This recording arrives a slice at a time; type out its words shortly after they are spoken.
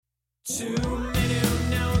Too many who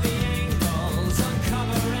know the angles,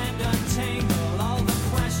 uncover and untangle all the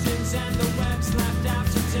questions and the webs left out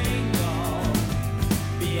to dangle.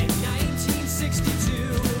 Be it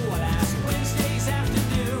 1962, last Wednesday's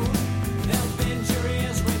afternoon, they'll binge your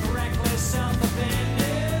ears with reckless self-abandon.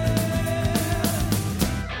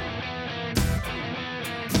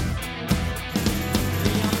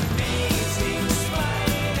 The amazing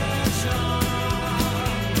Spider-Talk.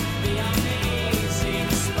 The amazing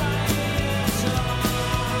Spider-Talk.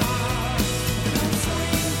 Come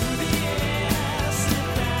swing through the air, sit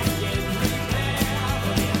back and prepare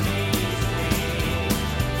for the amazing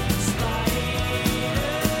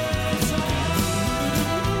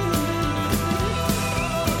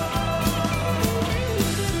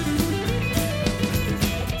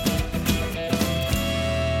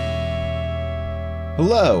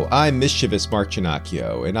Hello, I'm Mischievous Mark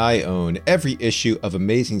Ginocchio, and I own every issue of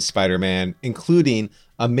Amazing Spider-Man, including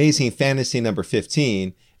Amazing Fantasy number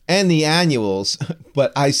 15, and the annuals,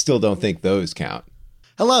 but I still don't think those count.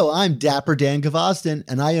 Hello, I'm Dapper Dan Gavoston,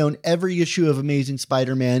 and I own every issue of Amazing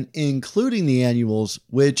Spider-Man, including the annuals,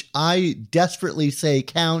 which I desperately say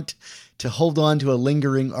count to hold on to a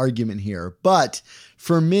lingering argument here. But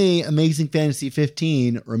for me, Amazing Fantasy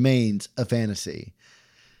 15 remains a fantasy.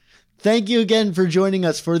 Thank you again for joining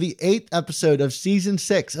us for the 8th episode of Season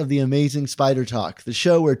 6 of the Amazing Spider Talk, the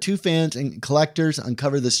show where two fans and collectors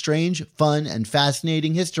uncover the strange, fun, and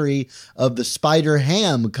fascinating history of the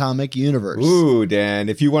Spider-Ham comic universe. Ooh, Dan,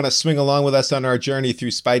 if you want to swing along with us on our journey through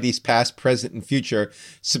Spidey's past, present, and future,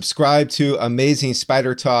 subscribe to Amazing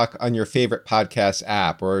Spider Talk on your favorite podcast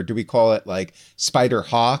app, or do we call it like Spider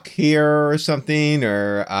Hawk here or something,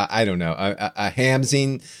 or I don't know, a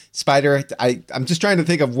Hamzine Spider. I'm just trying to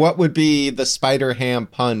think of what would be the Spider-Ham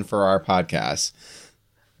pun for our podcast.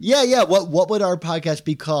 Yeah. What would our podcast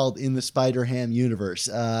be called in the Spider-Ham universe?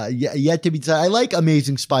 Yet to be decided. I like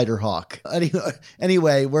Amazing Spider-Hawk.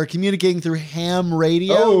 Anyway, we're communicating through ham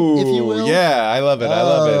radio, if you will. Yeah, I love it.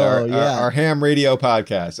 Our ham radio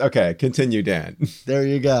podcast. Okay, continue, Dan. There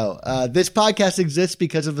you go. This podcast exists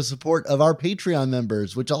because of the support of our Patreon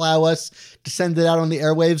members, which allow us to send it out on the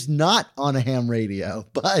airwaves, not on a ham radio.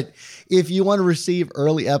 But if you want to receive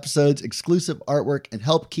early episodes, exclusive artwork, and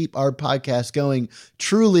help keep our podcast going,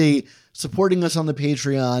 truly supporting us on the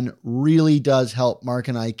Patreon really does help Mark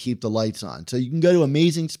and I keep the lights on. So you can go to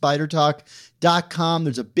amazingspidertalk.com.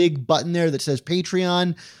 There's a big button there that says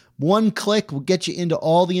Patreon. One click will get you into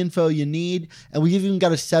all the info you need. And we've even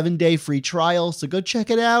got a 7-day free trial. So go check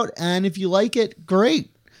it out. And if you like it,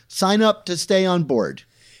 great. Sign up to stay on board.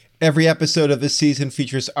 Every episode of this season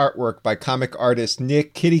features artwork by comic artist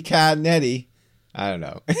Nick Kitty Cat Nettie. I don't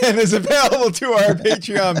know. And is available to our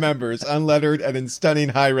Patreon members, unlettered and in stunning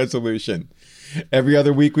high resolution. Every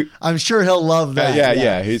other week, I'm sure he'll love that.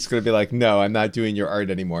 Yeah. He's going to be like, no, I'm not doing your art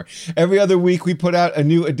anymore. Every other week, we put out a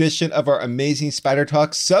new edition of our Amazing Spider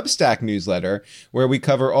Talk Substack newsletter, where we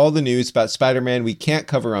cover all the news about Spider-Man we can't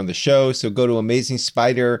cover on the show. So go to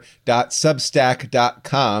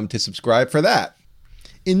amazingspider.substack.com to subscribe for that.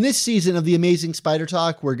 In this season of the Amazing Spider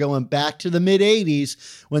Talk, we're going back to the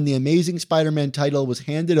mid-'80s when the Amazing Spider-Man title was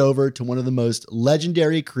handed over to one of the most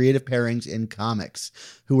legendary creative pairings in comics,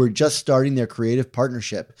 who were just starting their creative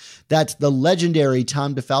partnership. That's the legendary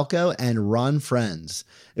Tom DeFalco and Ron Frenz.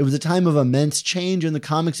 It was a time of immense change in the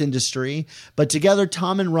comics industry, but together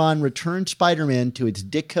Tom and Ron returned Spider-Man to its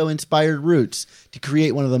Ditko-inspired roots to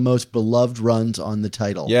create one of the most beloved runs on the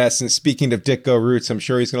title. Yes, and speaking of Ditko roots, I'm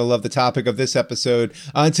sure he's going to love the topic of this episode.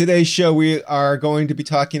 On today's show, we are going to be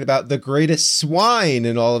talking about the greatest swine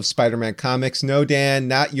in all of Spider-Man comics. No, Dan,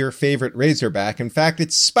 not your favorite Razorback. In fact,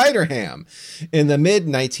 it's Spider-Ham. In the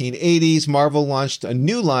mid-1980s, Marvel launched a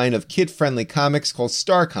new line of kid-friendly comics called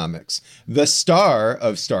Star Comics. The star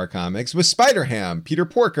of Star Comics was Spider-Ham, Peter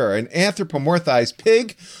Porker, an anthropomorphized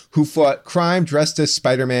pig who fought crime dressed as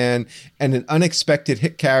Spider-Man, and an unexpected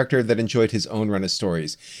hit character that enjoyed his own run of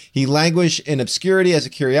stories. He languished in obscurity as a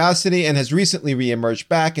curiosity and has recently re-emerged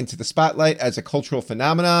back into the spotlight as a cultural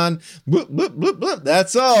phenomenon. Bloop, bloop, bloop, bloop.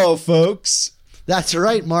 That's all, folks. That's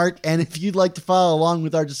right, Mark. And if you'd like to follow along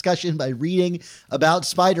with our discussion by reading about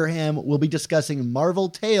Spider-Ham, we'll be discussing Marvel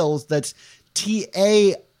Tales. That's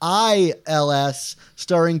TAILS,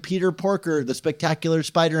 starring Peter Porker, the Spectacular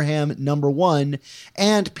Spider-Ham #1,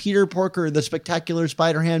 and Peter Porker, the Spectacular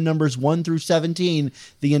Spider-Ham numbers 1 through 17,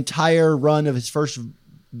 the entire run of his first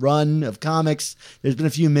run of comics. There's been a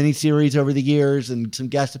few miniseries over the years and some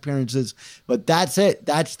guest appearances, but that's it.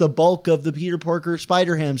 That's the bulk of the Peter Porker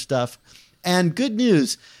Spider-Ham stuff. And good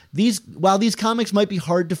news, while these comics might be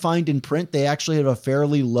hard to find in print, they actually have a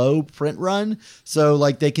fairly low print run. So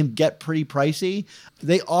like they can get pretty pricey.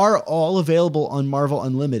 They are all available on Marvel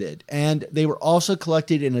Unlimited, and they were also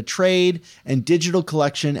collected in a trade and digital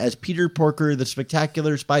collection as Peter Porker, The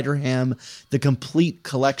Spectacular Spider-Ham, The Complete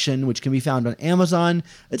Collection, which can be found on Amazon.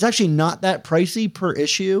 It's actually not that pricey per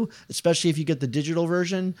issue, especially if you get the digital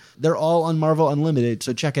version. They're all on Marvel Unlimited,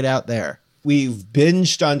 so check it out there. We've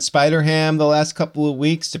binged on Spider-Ham the last couple of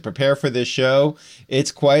weeks to prepare for this show.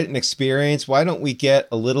 It's quite an experience. Why don't we get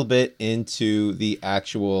a little bit into the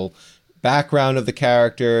actual background of the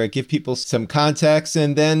character, give people some context,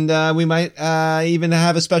 and then we might even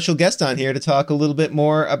have a special guest on here to talk a little bit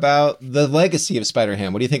more about the legacy of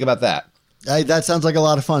Spider-Ham. What do you think about that? That sounds like a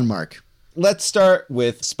lot of fun, Mark. Let's start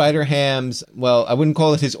with Spider-Ham's, well, I wouldn't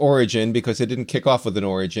call it his origin because it didn't kick off with an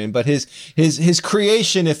origin, but his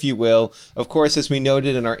creation, if you will. Of course, as we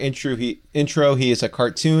noted in our intro, he is a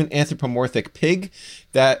cartoon anthropomorphic pig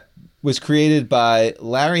that was created by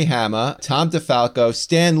Larry Hama, Tom DeFalco,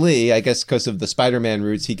 Stan Lee, I guess because of the Spider-Man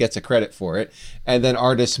roots, he gets a credit for it, and then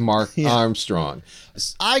artist Mark Armstrong.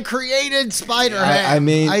 I created Spider-Ham.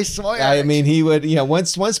 I swear. I mean, he would,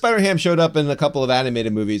 once Spider-Ham showed up in a couple of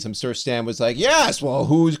animated movies, I'm sure Stan was like, yes, well,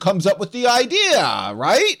 who comes up with the idea,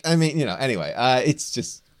 right? I mean, anyway, it's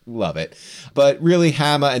just, love it. But really,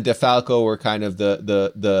 Hama and DeFalco were kind of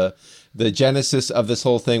the genesis of this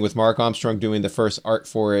whole thing, with Mark Armstrong doing the first art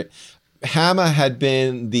for it. Hama had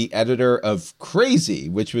been the editor of Crazy,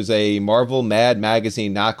 which was a Marvel Mad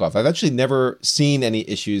magazine knockoff. I've actually never seen any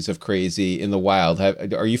issues of Crazy in the wild.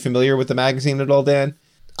 Are you familiar with the magazine at all, Dan?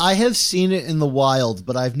 I have seen it in the wild,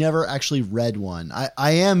 but I've never actually read one.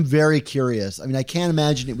 I am very curious. I mean, I can't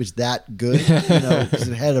imagine it was that good, because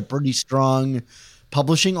it had a pretty strong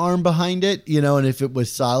publishing arm behind it, and if it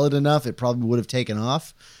was solid enough, it probably would have taken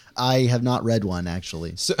off. I have not read one,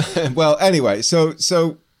 actually. So, well, anyway, so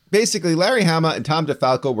basically, Larry Hama and Tom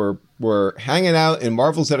DeFalco were hanging out in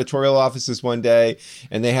Marvel's editorial offices one day,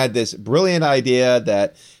 and they had this brilliant idea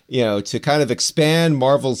that, to kind of expand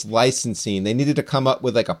Marvel's licensing, they needed to come up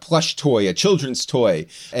with like a plush toy, a children's toy.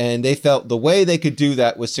 And they felt the way they could do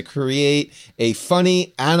that was to create a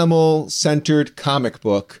funny animal-centered comic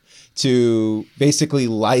book to basically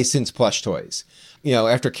license plush toys.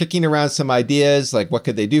 After kicking around some ideas, like what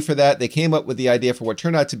could they do for that, they came up with the idea for what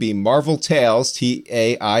turned out to be Marvel Tales, Tails,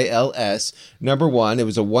 #1. It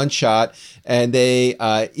was a one-shot, and they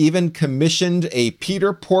even commissioned a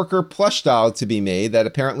Peter Porker plush doll to be made that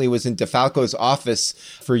apparently was in DeFalco's office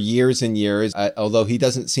for years and years, although he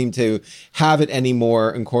doesn't seem to have it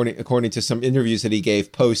anymore, according to some interviews that he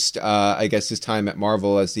gave post, I guess, his time at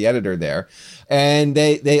Marvel as the editor there. And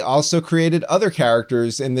they also created other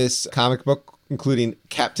characters in this comic book, including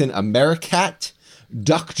Captain Americat,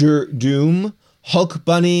 Doctor Doom, Hulk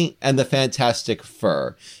Bunny, and the Fantastic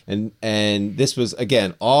Fur. And this was,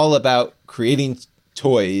 again, all about creating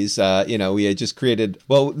toys. We had just created,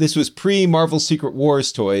 well, this was pre-Marvel Secret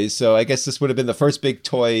Wars toys, so I guess this would have been the first big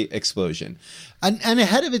toy explosion. And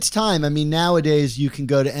ahead of its time. I mean, nowadays you can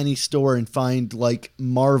go to any store and find like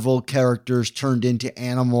Marvel characters turned into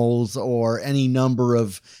animals or any number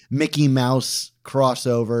of Mickey Mouse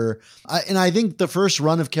crossover. And I think the first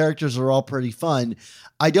run of characters are all pretty fun.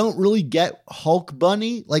 I don't really get Hulk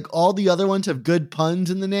Bunny. Like, all the other ones have good puns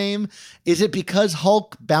in the name. Is it because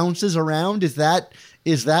Hulk bounces around? Is that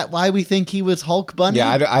why we think he was Hulk Bunny?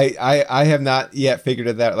 Yeah, I have not yet figured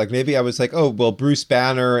it out. Like, maybe I was like, oh, well, Bruce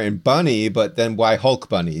Banner and Bunny, but then why Hulk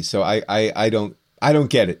Bunny? So I don't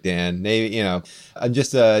get it, Dan. Maybe, I'm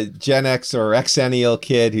just a Gen X or Xennial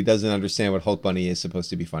kid who doesn't understand what Hulk Bunny is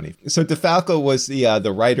supposed to be funny. So DeFalco was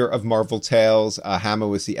the writer of Marvel Tales. Hama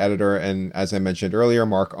was the editor. And as I mentioned earlier,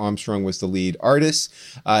 Mark Armstrong was the lead artist.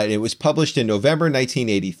 It was published in November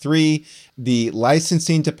 1983. The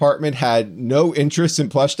licensing department had no interest in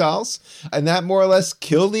plush dolls, and that more or less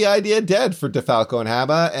killed the idea dead for DeFalco and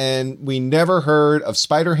Hama, and we never heard of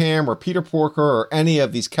Spider-Ham or Peter Porker or any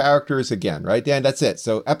of these characters again, right, Dan? That's it.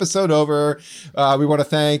 So episode over. We want to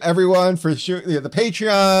thank everyone for the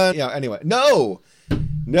Patreon. Anyway, no,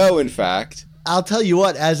 in fact. I'll tell you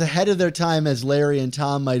what, as ahead of their time as Larry and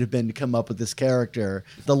Tom might have been to come up with this character,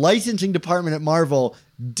 the licensing department at Marvel,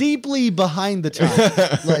 deeply behind the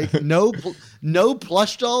times. Like, no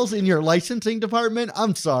plush dolls in your licensing department?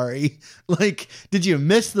 I'm sorry. Like, did you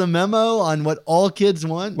miss the memo on what all kids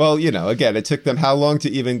want? Well, again, it took them how long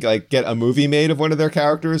to even get a movie made of one of their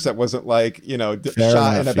characters that wasn't shot in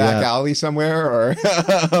a back alley somewhere?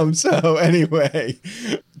 Or so anyway,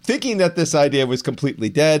 thinking that this idea was completely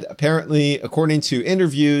dead, apparently, according to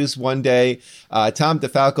interviews, one day, Tom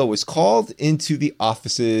DeFalco was called into the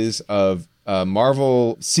offices of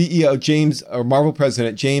Marvel CEO Marvel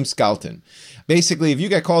president James Galton. Basically, if you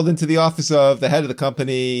get called into the office of the head of the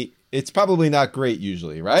company, it's probably not great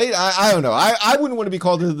usually, right? I don't know. I wouldn't want to be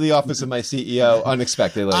called into the office of my CEO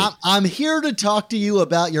unexpectedly. I'm here to talk to you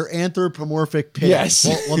about your anthropomorphic pig. Yes.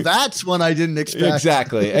 Well, that's one I didn't expect.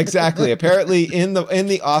 Exactly. Apparently, in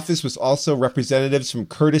the office was also representatives from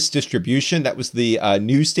Curtis Distribution. That was the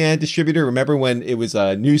newsstand distributor. Remember when it was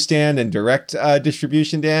a newsstand and direct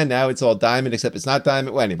distribution, Dan? Now it's all Diamond, except it's not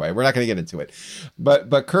Diamond. Well, anyway, we're not going to get into it.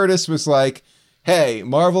 But Curtis was like, hey,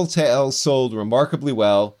 Marvel Tales sold remarkably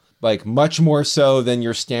well. Like much more so than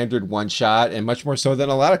your standard one shot and much more so than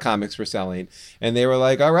a lot of comics were selling. And they were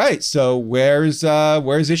like, all right, so where's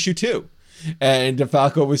issue 2? And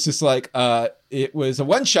DeFalco was just like, it was a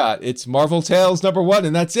one shot. It's Marvel Tales #1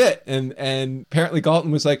 and that's it. And apparently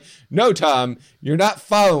Galton was like, no, Tom, you're not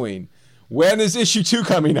following. When is issue 2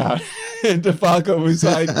 coming out? And DeFalco was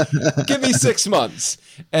like, give me 6 months.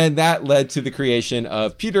 And that led to the creation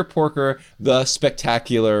of Peter Porker, the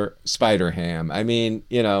Spectacular Spider-Ham. I mean,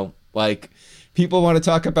 like people want to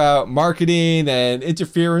talk about marketing and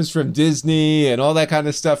interference from Disney and all that kind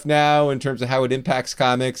of stuff now in terms of how it impacts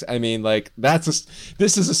comics. I mean, like this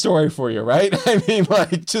is a story for you, right? I mean,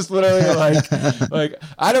 like just literally like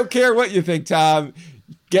I don't care what you think, Tom.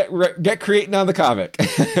 Get creating on the comic.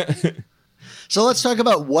 So let's talk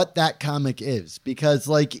about what that comic is, because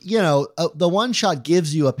the one shot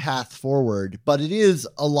gives you a path forward, but it is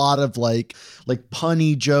a lot of like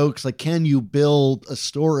punny jokes. Like, can you build a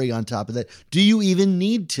story on top of that? Do you even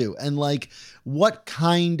need to? And like, what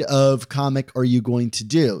kind of comic are you going to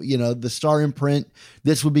do? The Star imprint,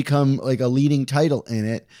 this would become like a leading title in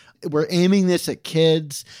it. We're aiming this at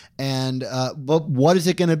kids, and but what is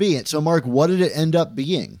it going to be? And so, Mark, what did it end up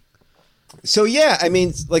being? So, yeah, I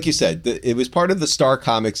mean, like you said, it was part of the Star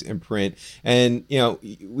Comics imprint. And,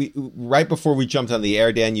 we right before we jumped on the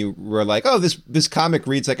air, Dan, you were like, oh, this comic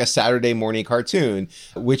reads like a Saturday morning cartoon,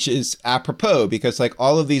 which is apropos because like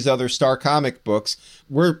all of these other Star comic books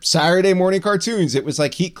were Saturday morning cartoons. It was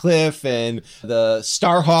like Heathcliff and the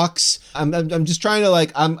Starhawks. I'm just trying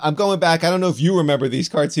to I'm going back. I don't know if you remember these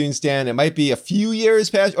cartoons, Dan. It might be a few years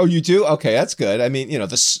past. Oh, you do? Okay, that's good. I mean,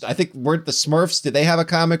 I think weren't the Smurfs, did they have a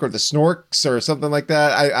comic, or the Snorks or something like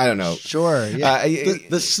that? I don't know. Sure. Yeah.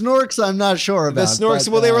 The Snorks, I'm not sure about. The Snorks,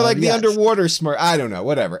 well, they were like the underwater Smurf. I don't know,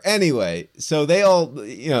 whatever. Anyway, so they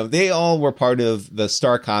all were part of the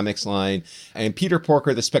Star Comics line, and Peter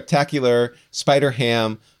Porker, the Spectacular Spider-Ham,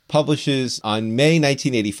 publishes on May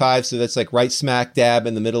 1985, so that's like right smack dab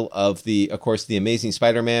in the middle of the Amazing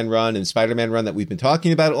Spider-Man run and Spider-Man run that we've been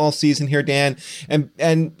talking about all season here, Dan. And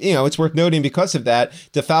it's worth noting because of that,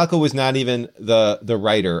 DeFalco was not even the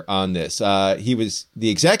writer on this. He was the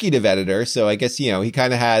executive editor, so I guess he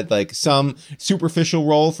kind of had like some superficial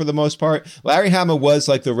role for the most part. Larry Hama was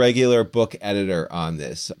like the regular book editor on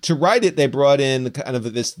this. To write it, they brought in kind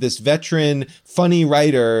of this veteran, funny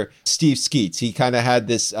writer, Steve Skeets. He kind of had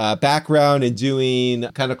this background in doing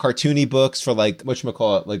kind of cartoony books for like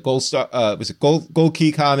whatchamacallit, like Gold Star, was it Gold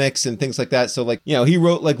Key Comics and things like that. So like, he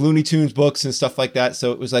wrote like Looney Tunes books and stuff like that.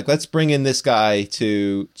 So it was like, let's bring in this guy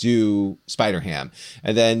to do Spider-Ham.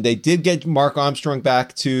 And then they did get Mark Armstrong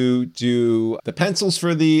back to do the pencils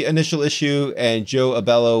for the initial issue, and Joe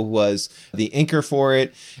Abello was the inker for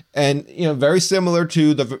it. And, very similar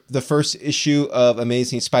to the first issue of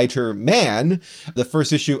Amazing Spider-Man, the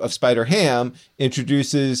first issue of Spider-Ham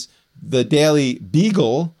introduces the Daily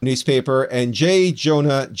Beagle newspaper and J.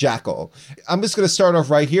 Jonah Jackal. I'm just going to start off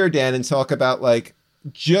right here, Dan, and talk about like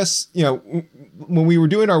just, when we were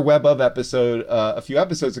doing our Web of episode a few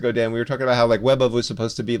episodes ago, Dan, we were talking about how like Web of was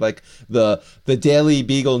supposed to be like the Daily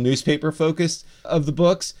Beagle newspaper focus of the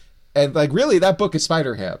books. And like, really, that book is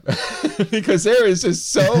Spider-Ham because there is just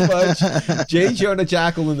so much J. Jonah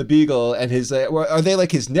Jackal and the Beagle and his, are they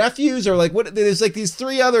like his nephews or like what? There's like these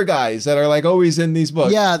 3 other guys that are like always in these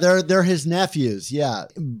books. Yeah, they're his nephews. Yeah.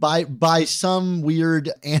 By some weird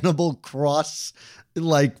animal cross,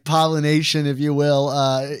 like pollination, if you will,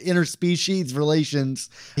 interspecies relations.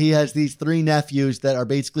 He has these 3 nephews that are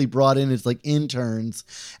basically brought in as like interns,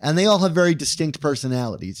 and they all have very distinct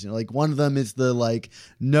personalities. Like one of them is the like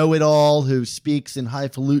know-it-all who speaks in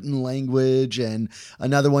highfalutin language, and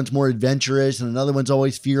another one's more adventurous, and another one's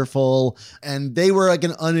always fearful. And they were like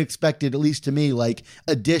an unexpected, at least to me, like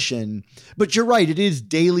addition. But you're right, it is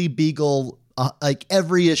Daily Beagle. Like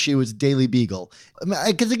every issue is Daily Beagle,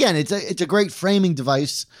 because again, it's a great framing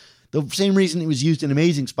device. The same reason it was used in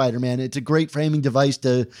Amazing Spider-Man. It's a great framing device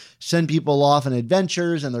to send people off on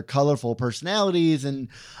adventures and their colorful personalities. And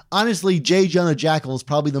honestly, J. Jonah Jackal is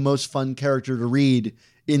probably the most fun character to read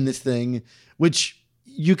in this thing, which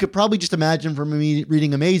you could probably just imagine from me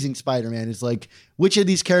reading Amazing Spider-Man is like, which of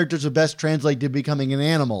these characters would best translate to becoming an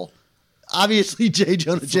animal? Obviously, J.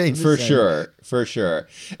 Jonah Jameson. For sure.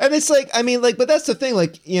 And it's like, I mean, like, but that's the thing,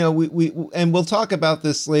 like, you know, we and we'll talk about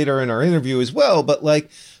this later in our interview as well, but like,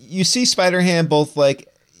 you see Spider-Ham both like,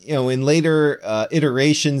 you know, in later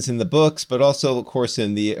iterations in the books, but also, of course,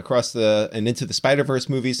 in the across the and into the Spider-Verse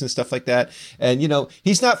movies and stuff like that. And, you know,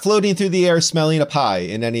 he's not floating through the air smelling a pie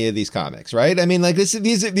in any of these comics, right? I mean, like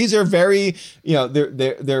these are very, you know,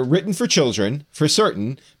 they're written for children for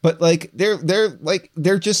certain, but like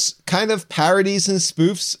they're just kind of parodies and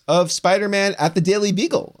spoofs of Spider-Man at the Daily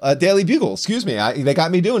Bugle. Excuse me, they got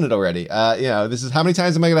me doing it already. You know, this is how many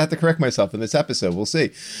times am I going to have to correct myself in this episode? We'll see.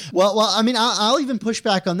 Well, I mean, I'll even push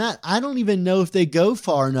back on that. I don't even know if they go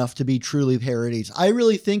far enough to be truly parodies. I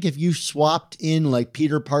really think if you swapped in like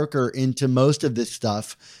Peter Parker into most of this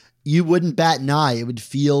stuff, you wouldn't bat an eye. It would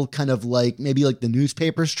feel kind of like maybe like the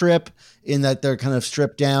newspaper strip in that they're kind of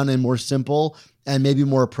stripped down and more simple and maybe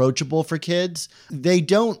more approachable for kids. They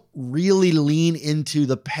don't really lean into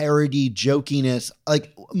the parody jokiness.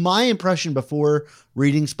 Like my impression before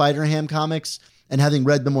reading Spider-Ham comics and having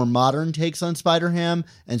read the more modern takes on Spider-Ham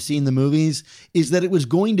and seen the movies is that it was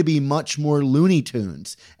going to be much more Looney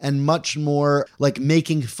Tunes and much more like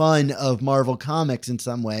making fun of Marvel Comics in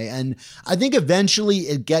some way. And I think eventually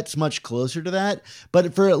it gets much closer to that.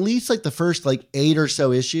 But for at least like the first like 8 or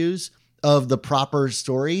so issues of the proper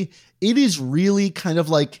story, it is really kind of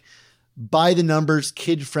like by the numbers,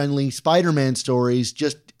 kid-friendly Spider-Man stories,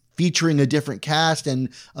 just featuring a different cast and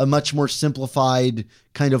a much more simplified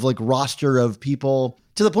kind of like roster of people,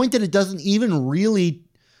 to the point that it doesn't even really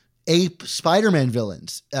ape Spider-Man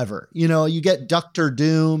villains ever. You know, you get Doctor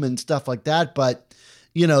Doom and stuff like that, but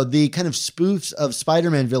you know, the kind of spoofs of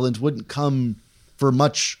Spider-Man villains wouldn't come for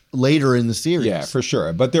much later in the series. Yeah, for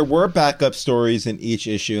sure. But there were backup stories in each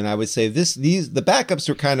issue, and I would say the backups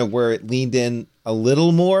were kind of where it leaned in a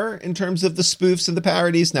little more in terms of the spoofs and the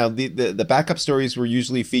parodies. Now, the backup stories were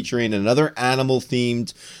usually featuring another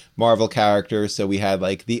animal-themed Marvel character. So we had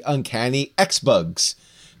like the Uncanny X-Bugs,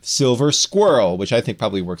 Silver Squirrel, which I think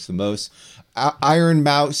probably works the most, Iron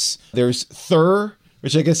Mouse. There's Thur,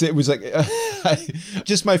 which I guess it was like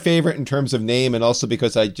just my favorite in terms of name, and also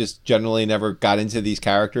because I just generally never got into these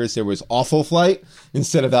characters. There was Awful Flight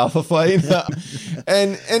instead of Alpha Flight,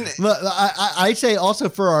 and I say also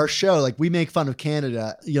for our show, like we make fun of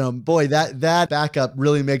Canada. You know, boy, that backup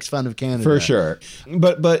really makes fun of Canada for sure.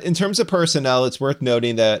 But in terms of personnel, it's worth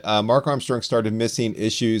noting that Mark Armstrong started missing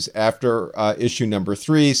issues after issue number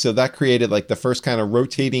 3, so that created like the first kind of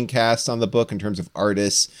rotating cast on the book in terms of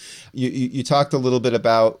artists. You talked a little bit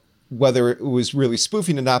about whether it was really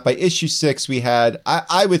spoofing or not. By issue 6, we had,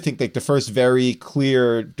 I would think, like the first very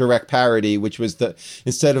clear direct parody, which was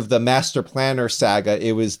instead of the Master Planner saga,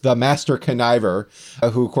 it was the Master Conniver,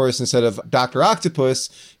 who, of course, instead of Dr.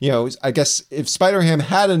 Octopus, you know, I guess if Spider-Ham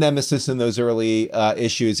had a nemesis in those early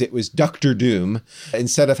issues, it was Dr. Doom.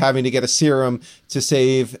 Instead of having to get a serum to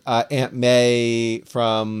save Aunt May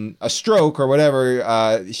from a stroke or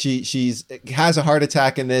whatever, she has a heart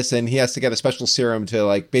attack in this, and he has to get a special serum to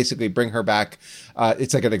like basically bring her back.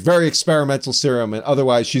 It's like a very experimental serum, and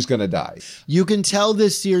otherwise she's going to die. You can tell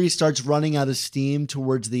this series starts running out of steam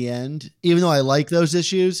towards the end, even though I like those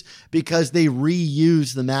issues, because they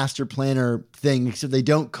reuse the Master Planner thing, except they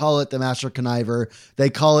don't call it the Master Conniver.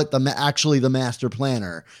 They call it actually the Master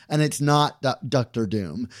Planner, and it's not Dr.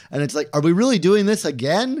 Doom. And it's like, are we really doing this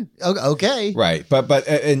again? Okay. Right. But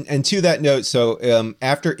and to that note, so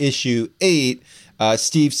after issue 8,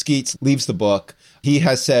 Steve Skeets leaves the book. He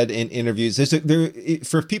has said in interviews,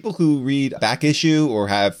 for people who read back issue or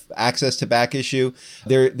have access to back issue,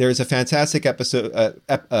 there's a fantastic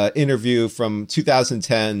interview from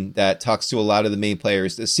 2010 that talks to a lot of the main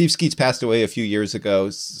players. Steve Skeets passed away a few years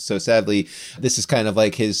ago, so sadly, this is kind of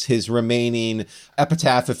like his remaining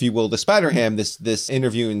epitaph, if you will, to Spider-Ham, this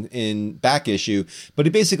interview in back issue. But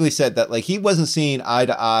he basically said that like he wasn't seeing eye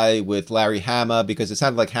to eye with Larry Hama, because it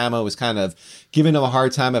sounded like Hama was kind of giving him a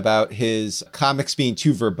hard time about his comics being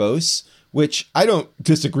too verbose, which I don't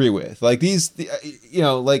disagree with. Like you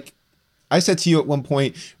know, like I said to you at one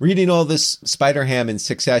point, reading all this Spider-Ham in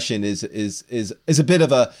succession is a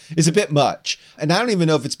bit much. And I don't even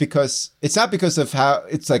know if it's not because of how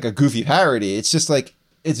it's like a goofy parody. It's just like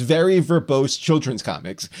it's very verbose children's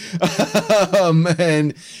comics.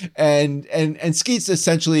 And Skeets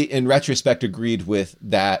essentially in retrospect agreed with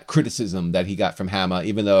that criticism that he got from Hama,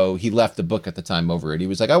 even though he left the book at the time over it. He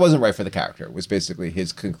was like, I wasn't right for the character, was basically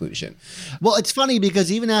his conclusion. Well, it's funny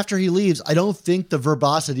because even after he leaves, I don't think the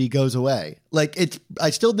verbosity goes away. Like I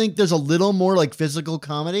still think there's a little more like physical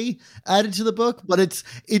comedy added to the book, but it's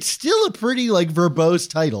still a pretty like verbose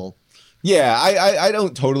title. Yeah, I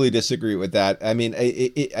don't totally disagree with that. I mean,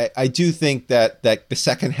 I do think that the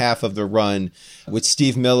second half of the run with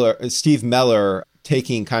Steve Meller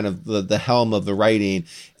taking kind of the helm of the writing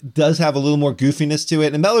does have a little more goofiness to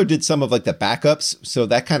it. And Meller did some of like the backups, so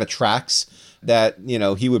that kind of tracks that, you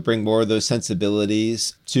know, he would bring more of those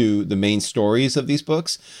sensibilities to the main stories of these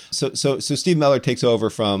books. So Steve Meller takes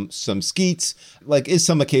over from some Skeets, like is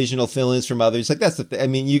some occasional fill-ins from others. Like that's I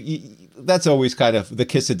mean, you that's always kind of the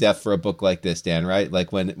kiss of death for a book like this, Dan, right?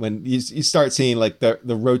 Like when you start seeing like the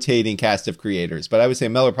rotating cast of creators. But I would say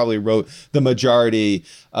Meller probably wrote the majority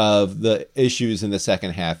of the issues in the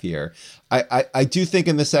second half here. I do think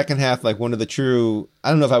in the second half, like one of the true,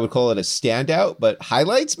 I don't know if I would call it a standout, but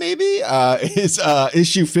highlights maybe is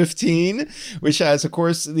issue 15, which has, of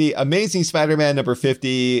course, the Amazing Spider-Man number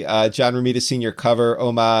 50, John Romita Sr. cover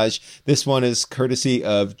homage. This one is courtesy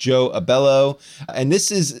of Joe Abello. And this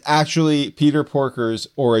is actually Peter Porker's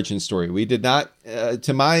origin story. We did not,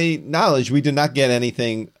 to my knowledge, we did not get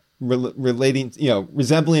anything relating, you know,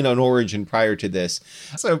 resembling an origin prior to this.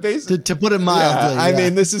 So basically, to put it mildly, I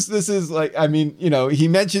mean, this is like, I mean, you know, he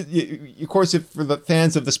mentioned, of course, if for the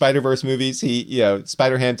fans of the Spider-Verse movies,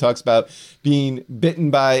 Spider-Ham talks about being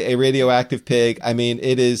bitten by a radioactive pig. I mean,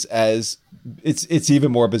 it's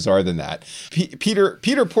even more bizarre than that.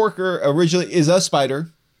 Peter Porker originally is a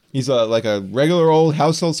spider. He's like a regular old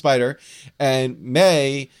household spider, and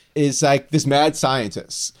May is like this mad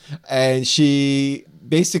scientist, and she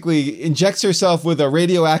basically injects herself with a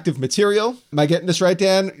radioactive material. Am I getting this right,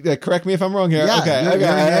 Dan? Correct me if I'm wrong here. Yeah,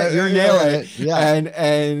 okay. You're nailing it. Yeah.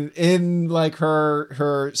 And in like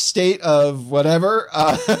her state of whatever,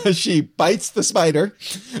 she bites the spider,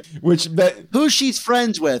 who she's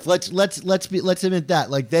friends with. Let's admit that.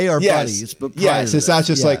 Like they are buddies. But it's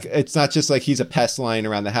not just like he's a pest lying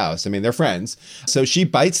around the house. I mean, they're friends. So she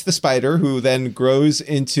bites the spider, who then grows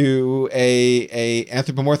into a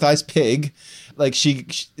anthropomorphized pig. Like she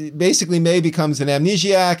basically May becomes an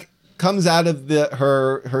amnesiac, comes out of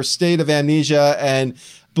her state of amnesia and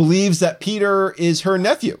believes that Peter is her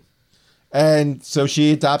nephew. And so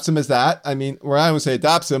she adopts him as that. I mean, or I don't say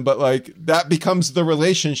adopts him, but like that becomes the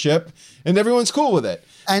relationship and everyone's cool with it.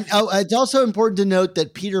 And it's also important to note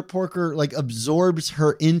that Peter Porker like absorbs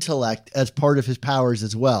her intellect as part of his powers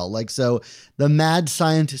as well. Like, so the mad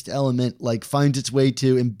scientist element like finds its way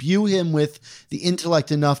to imbue him with the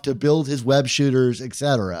intellect enough to build his web shooters,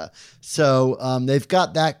 etc. So they've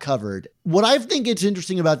got that covered. What I think it's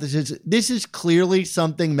interesting about this is clearly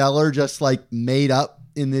something Meller just like made up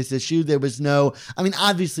in this issue.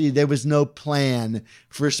 Obviously there was no plan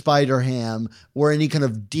for Spider-Ham or any kind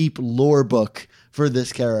of deep lore book for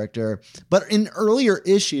this character. But in earlier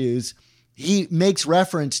issues, he makes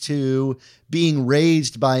reference to being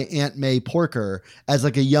raised by Aunt May Porker as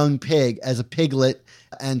like a young pig, as a piglet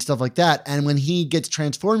and stuff like that. And when he gets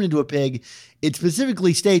transformed into a pig, it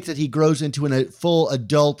specifically states that he grows into a full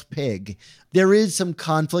adult pig. There is some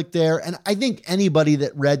conflict there. And I think anybody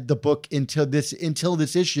that read the book until this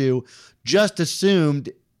issue just assumed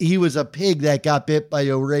he was a pig that got bit by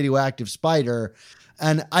a radioactive spider.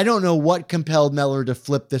 And I don't know what compelled Meller to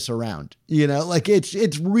flip this around. You know, like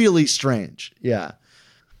it's really strange. Yeah.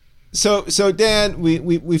 So Dan,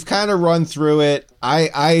 we've kind of run through it.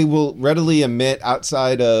 I will readily admit,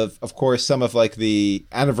 outside of course, some of like the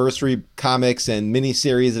anniversary comics and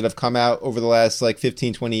miniseries that have come out over the last like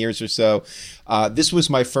 15, 20 years or so, this was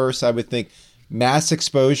my first, I would think, mass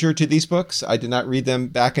exposure to these books. I did not read them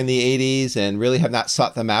back in the 80s and really have not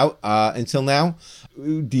sought them out until now.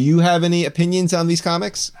 Do you have any opinions on these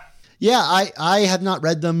comics? Yeah, I have not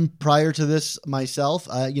read them prior to this myself.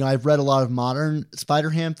 I've read a lot of modern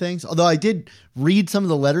Spider-Ham things, although I did read some of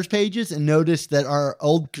the letters pages and noticed that our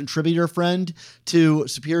old contributor friend to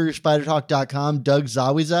SuperiorSpiderTalk.com, Doug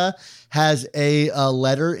Zawiza, has a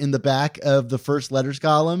letter in the back of the first letters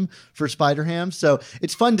column for Spider-Ham. So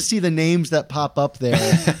it's fun to see the names that pop up there,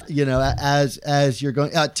 as you're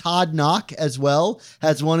going. Todd Knock as well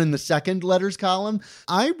has one in the second letters column.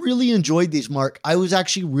 I really enjoyed these, Mark. I was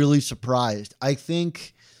actually really surprised. I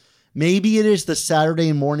think maybe it is the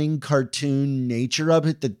Saturday morning cartoon nature of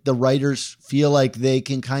it that the writers feel like they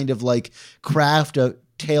can kind of like craft a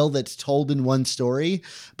tale that's told in one story.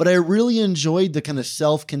 But I really enjoyed the kind of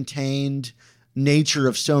self-contained nature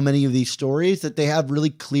of so many of these stories that they have really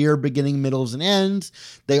clear beginning, middles, and ends.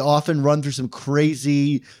 They often run through some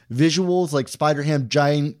crazy visuals, like Spider-Ham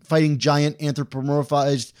fighting giant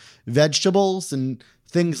anthropomorphized vegetables and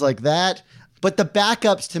things like that. But the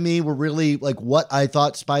backups to me were really like what I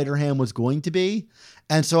thought Spider-Ham was going to be.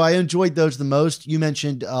 And so I enjoyed those the most. You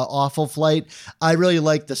mentioned Awful Flight. I really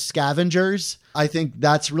like the Scavengers. I think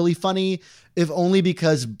that's really funny, if only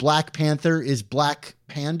because Black Panther is Black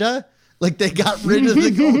Panda. Like, they got rid of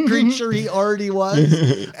the old creature he already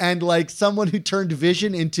was. And like someone who turned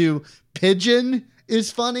Vision into Pigeon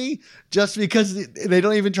is funny just because they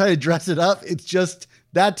don't even try to dress it up. It's just,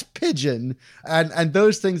 that's Pigeon. And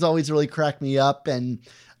those things always really crack me up. And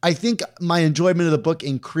I think my enjoyment of the book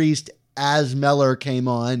increased as Mellor came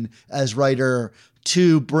on as writer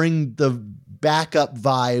to bring the backup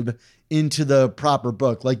vibe into the proper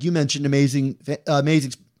book. Like you mentioned,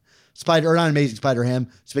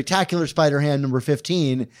 Spectacular Spider-Ham number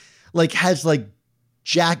 15, like has like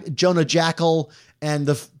Jonah Jackal and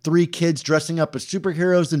the three kids dressing up as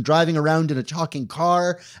superheroes and driving around in a talking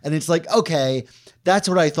car. And it's like, okay, that's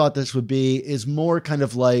what I thought this would be, is more kind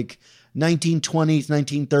of like 1920s,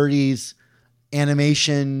 1930s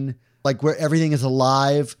animation, like where everything is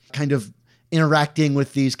alive, kind of interacting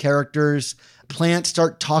with these characters. Plants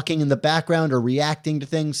start talking in the background or reacting to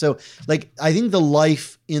things. So like, I think the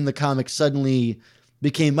life in the comics suddenly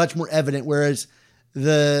became much more evident, whereas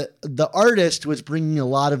the artist was bringing a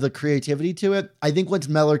lot of the creativity to it. I think once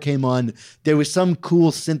Mellor came on, there was some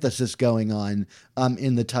cool synthesis going on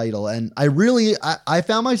in the title. And I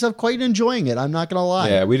found myself quite enjoying it. I'm not going to lie.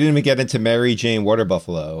 Yeah, we didn't even get into Mary Jane Water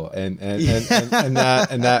Buffalo and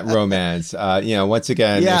that romance. Once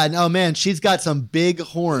again. Yeah, no, man, she's got some big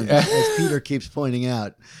horns, as Peter keeps pointing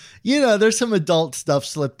out. There's some adult stuff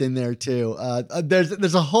slipped in there too.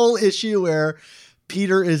 There's a whole issue where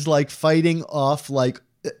Peter is like fighting off like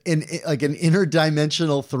an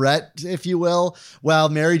interdimensional threat, if you will, while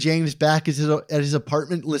Mary Jane is back at his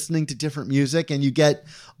apartment listening to different music, and you get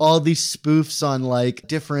all these spoofs on like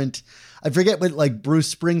different. I forget what like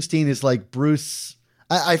Bruce Springsteen is like Bruce.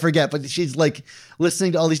 I forget, but she's like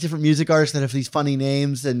listening to all these different music artists that have these funny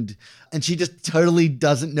names, and she just totally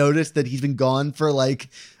doesn't notice that he's been gone for like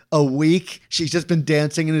a week. She's just been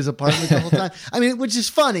dancing in his apartment the whole time. I mean, which is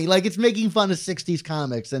funny. Like, it's making fun of 60s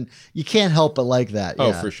comics, and you can't help but like that.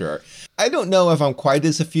 Oh, for sure. I don't know if I'm quite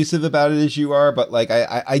as effusive about it as you are, but like,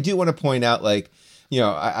 I do want to point out, like,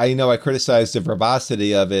 I know I criticized the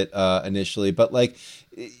verbosity of it initially, but like,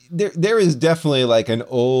 there is definitely like an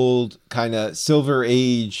old kind of Silver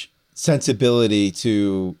Age sensibility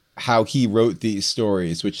to how he wrote these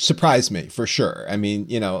stories, which surprised me for sure. I mean,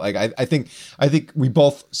 like I think we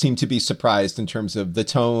both seem to be surprised in terms of the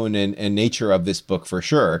tone and nature of this book for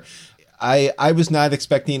sure. I was not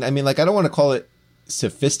expecting, I mean, like, I don't want to call it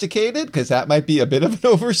sophisticated because that might be a bit of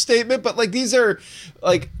an overstatement, but like these are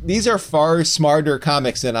far smarter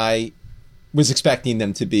comics than I was expecting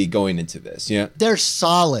them to be going into this. Yeah. They're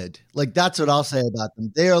solid. Like, that's what I'll say about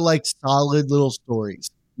them. They are like solid little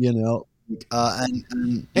stories, and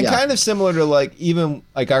kind of similar to like even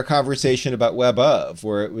like our conversation about Web of,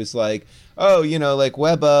 where it was like, oh, like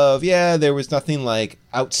Web of, yeah, there was nothing like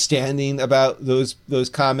outstanding about those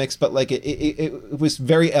comics, but like it was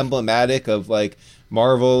very emblematic of like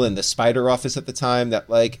Marvel and the Spider Office at the time, that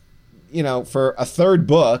like, for a third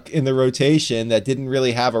book in the rotation that didn't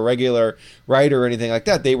really have a regular writer or anything like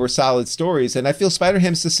that, they were solid stories. And I feel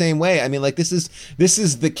Spider-Ham's the same way. I mean, like, this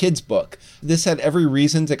is the kid's book. This had every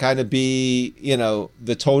reason to kind of be,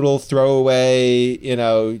 the total throwaway,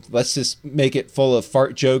 let's just make it full of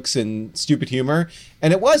fart jokes and stupid humor.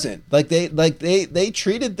 And it wasn't. Like, they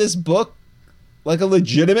treated this book like a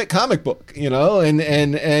legitimate comic book,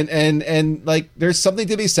 and like, there's something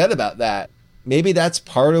to be said about that. Maybe that's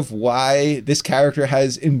part of why this character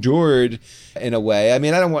has endured in a way. I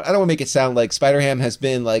mean, I don't want to make it sound like Spider-Ham has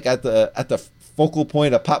been like at the focal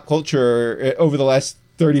point of pop culture over the last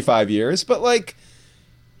 35 years, but like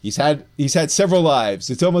he's had several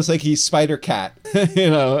lives. It's almost like he's Spider-Cat,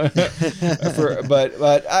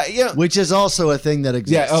 which is also a thing that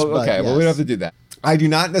exists. Yeah. Oh, okay. Yes. Well, we don't have to do that. I do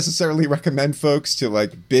not necessarily recommend folks to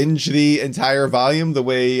like binge the entire volume the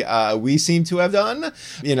way we seem to have done.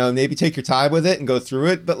 Maybe take your time with it and go through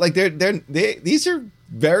it. But like these are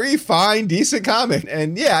very fine, decent comics.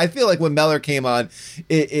 And yeah, I feel like when Mellor came on,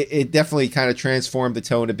 it definitely kind of transformed the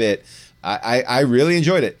tone a bit. I really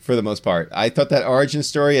enjoyed it for the most part. I thought that origin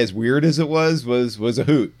story, as weird as it was a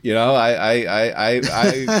hoot. I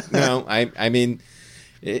mean,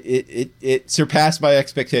 it surpassed my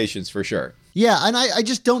expectations for sure. Yeah, and I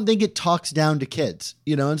just don't think it talks down to kids,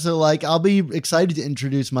 and so like I'll be excited to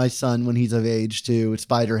introduce my son when he's of age to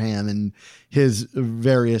Spider-Ham and his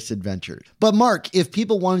various adventures. But Mark, if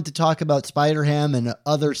people wanted to talk about Spider-Ham and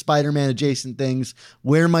other Spider-Man adjacent things,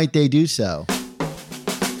 where might they do so?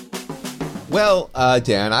 Well,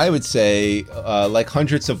 Dan, I would say, like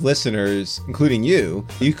hundreds of listeners, including you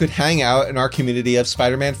could hang out in our community of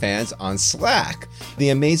Spider-Man fans on Slack. The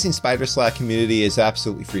amazing Spider Slack community is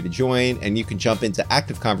absolutely free to join, and you can jump into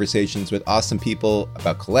active conversations with awesome people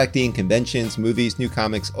about collecting, conventions, movies, new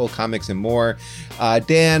comics, old comics, and more.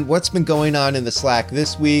 Dan, what's been going on in the Slack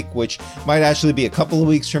this week, which might actually be a couple of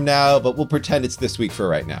weeks from now, but we'll pretend it's this week for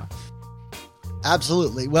right now.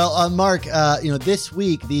 Absolutely. Well, Mark, this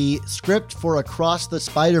week the script for Across the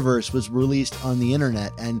Spider-Verse was released on the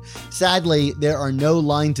internet, and sadly, there are no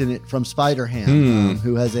lines in it from Spider-Ham,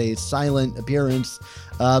 who has a silent appearance.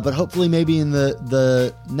 But hopefully, maybe in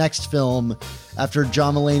the next film, after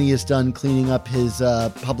John Mulaney is done cleaning up his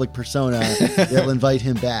public persona, they'll invite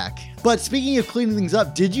him back. But speaking of cleaning things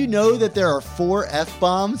up, did you know that there are 4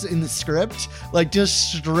 F-bombs in the script? Like,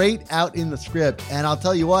 just straight out in the script. And I'll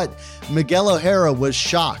tell you what, Miguel O'Hara was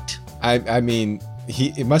shocked. I mean,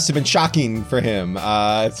 it must have been shocking for him to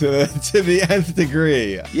the nth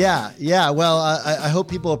degree. Yeah. Well, I hope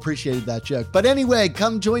people appreciated that joke. But anyway,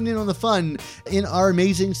 come join in on the fun in our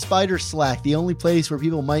amazing Spider Slack, the only place where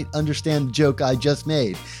people might understand the joke I just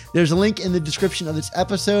made. There's a link in the description of this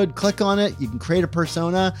episode. Click on it. You can create a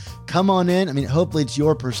persona. Come on in. I mean, hopefully it's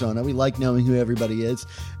your persona. We like knowing who everybody is.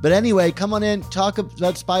 But anyway, come on in. Talk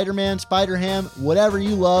about Spider-Man, Spider-Ham, whatever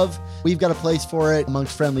you love. We've got a place for it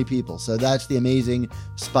amongst friendly people. So that's the amazing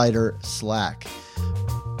Spider Slack.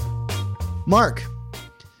 Mark,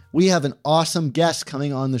 we have an awesome guest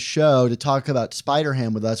coming on the show to talk about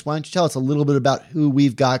Spider-Ham with us. Why don't you tell us a little bit about who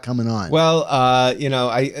we've got coming on? Well,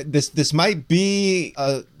 this might be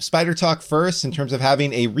a Spider Talk first in terms of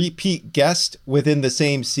having a repeat guest within the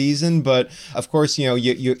same season, but of course,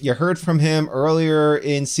 you heard from him earlier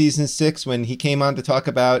in season 6 when he came on to talk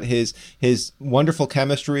about his wonderful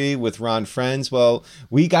chemistry with Ron Frenz. Well,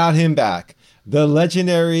 we got him back. The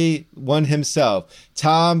legendary one himself,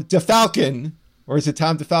 Tom DeFalcon. Or is it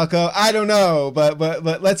Tom DeFalco? I don't know, but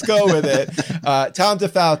let's go with it. Tom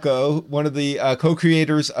DeFalco, one of the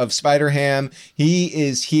co-creators of Spider-Ham, he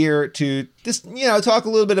is here to just talk a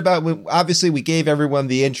little bit about. Obviously, we gave everyone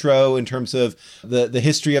the intro in terms of the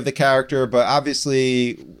history of the character, but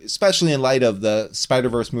obviously, especially in light of the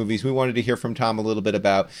Spider-Verse movies, we wanted to hear from Tom a little bit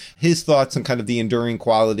about his thoughts on kind of the enduring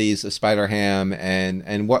qualities of Spider-Ham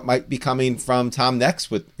and what might be coming from Tom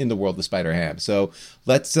next in the world of Spider-Ham. So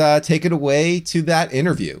let's take it away to that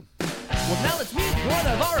interview. Well, now let's meet one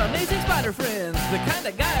of our amazing spider friends. The kind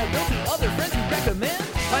of guy who goes to other friends who recommend.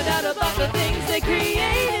 Find out about the things they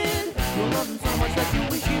created. You'll love them so much that you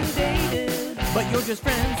wish you dated. But you're just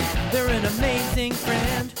friends. They're an amazing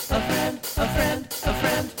friend. A friend, a friend, a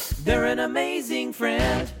friend. They're an amazing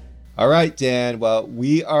friend. All right, Dan. Well,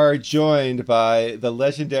 we are joined by the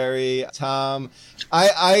legendary Tom.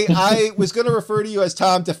 I was going to refer to you as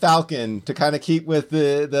Tom DeFalcon to kind of keep with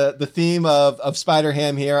the theme of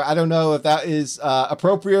Spider-Ham here. I don't know if that is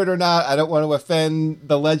appropriate or not. I don't want to offend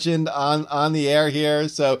the legend on the air here.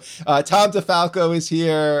 So Tom DeFalco is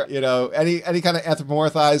here. Any kind of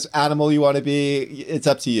anthropomorphized animal you want to be, it's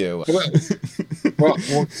up to you. Well,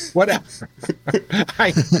 whatever.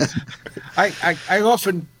 I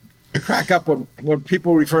often crack up when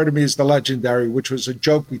people refer to me as the legendary, which was a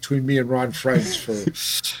joke between me and Ron Frenz for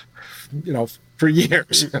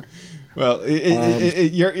years. Well,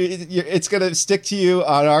 it's going to stick to you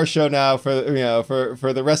on our show now for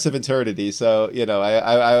the rest of eternity. So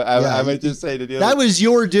I might just say to you that was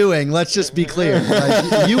your doing. Let's just be clear.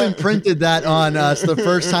 Like, you imprinted that on us the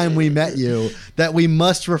first time we met you, that we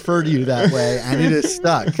must refer to you that way, and it is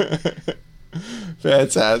stuck.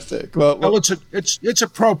 Fantastic. Well, it's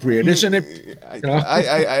appropriate, isn't it?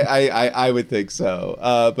 I would think so.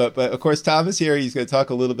 But of course, Tom is here. He's going to talk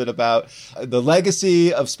a little bit about the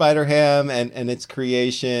legacy of Spider-Ham and its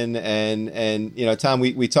creation. And Tom,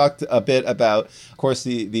 we talked a bit about, of course,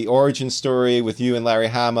 the origin story with you and Larry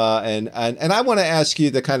Hama. And I want to ask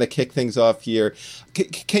you to kind of kick things off here.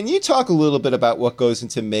 Can you talk a little bit about what goes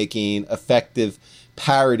into making effective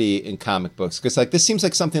parody in comic books? Because this seems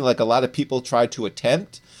like something like a lot of people try to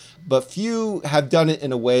attempt, but few have done it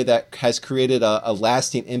in a way that has created a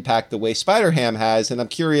lasting impact the way Spider-Ham has. And I'm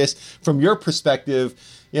curious, from your perspective,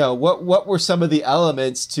 what were some of the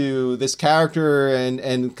elements to this character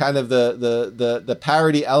and kind of the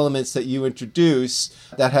parody elements that you introduce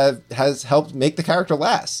that has helped make the character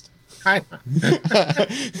last? How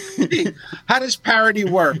does parody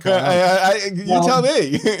work? You tell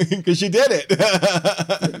me, because you did it.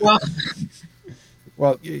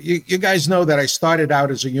 Well, you guys know that I started out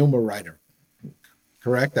as a humor writer,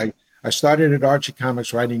 correct? I started at Archie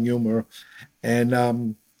Comics writing humor, and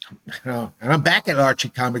and I'm back at Archie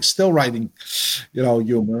Comics still writing,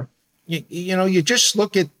 humor. You just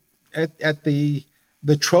look at the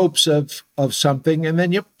tropes of something, and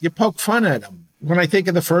then you poke fun at them. When I think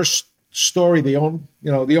of the first story, the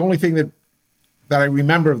only thing that I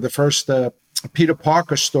remember of the first Peter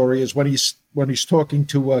Parker story is when he's talking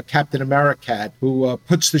to Captain America, who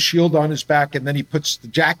puts the shield on his back, and then he puts the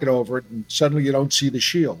jacket over it, and suddenly you don't see the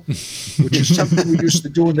shield, which is something we used to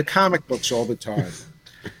do in the comic books all the time.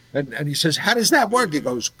 And he says, "How does that work?" He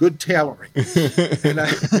goes, "Good tailoring." And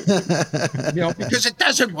because it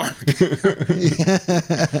doesn't work.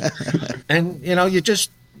 And you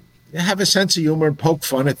just have a sense of humor and poke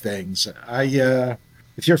fun at things.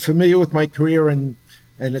 If you're familiar with my career and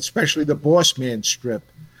especially the Boss Man strip,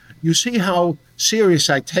 you see how serious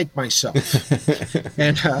I take myself,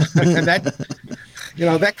 and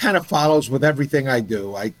that kind of follows with everything I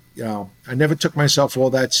do. I never took myself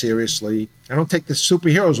all that seriously. I don't take the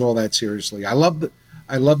superheroes all that seriously. I love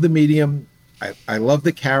the medium. I love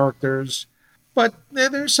the characters, but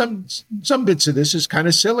there's some bits of this is kind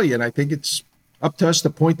of silly, and I think it's up to us to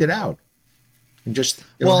point it out. And just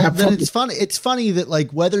have fun. It's funny. It's funny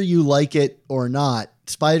that whether you like it or not,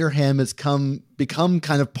 Spider-Ham has become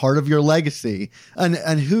kind of part of your legacy, and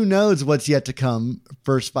who knows what's yet to come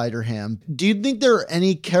for Spider-Ham. Do you think there are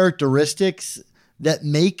any characteristics that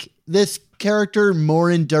make this character more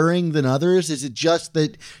enduring than others? Is it just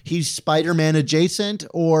that he's Spider-Man adjacent,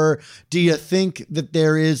 or do you think that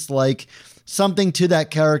there is something to that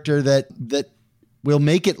character that will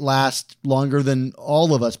make it last longer than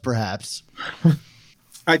all of us, perhaps?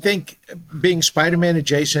 I think being Spider-Man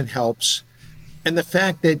adjacent helps. And the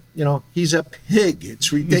fact that, he's a pig,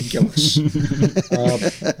 it's ridiculous.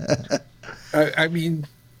 I mean,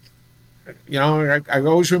 I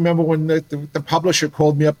always remember when the publisher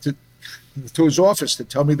called me up to his office to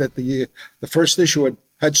tell me that the first issue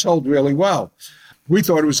had sold really well. We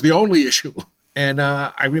thought it was the only issue. And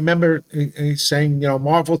I remember saying,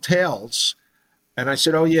 Marvel Tales. And I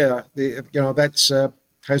said, "Oh yeah, that's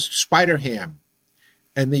has Spider-Ham."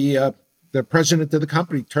 And the president of the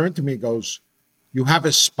company turned to me and goes, "You have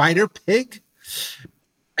a spider pig?"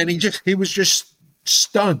 And he was just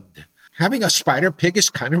stunned. Having a spider pig is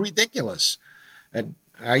kind of ridiculous. And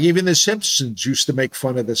even the Simpsons used to make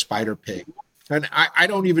fun of the spider pig. And I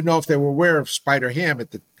don't even know if they were aware of Spider-Ham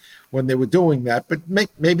when they were doing that, but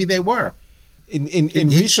maybe they were. In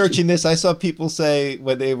researching this, I saw people say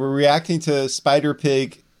when they were reacting to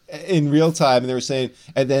Spider-Pig in real time, and they were saying,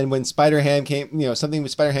 and then when Spider-Ham came, something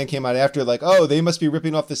with Spider-Ham came out after, oh, they must be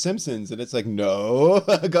ripping off The Simpsons, and it's no,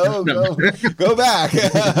 go back,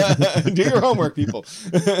 do your homework, people.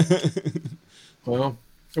 Well,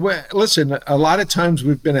 listen, a lot of times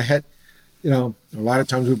we've been ahead,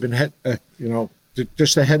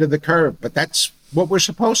 just ahead of the curve, but that's what we're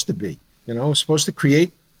supposed to be. We're supposed to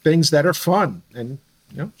create things that are fun, and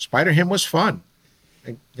Spider-Ham was fun.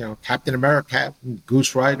 And, Captain America, and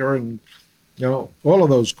Goose Rider, and all of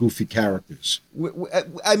those goofy characters.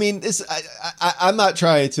 I mean, I'm not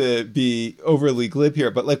trying to be overly glib here,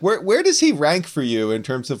 but where does he rank for you in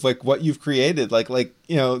terms of what you've created?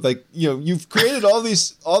 You've created all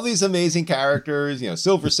these amazing characters,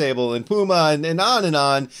 Silver Sable and Puma and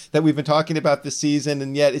on that we've been talking about this season,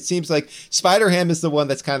 and yet it seems like Spider-Ham is the one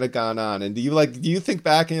that's kind of gone on. And do you think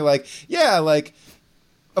back and you're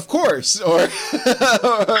of course, or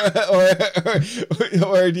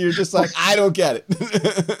do you just I don't get it?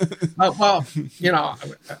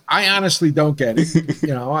 I honestly don't get it.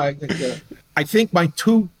 I think my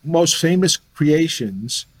two most famous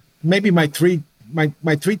creations, maybe my three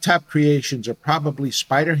top creations, are probably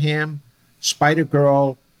Spider-Ham,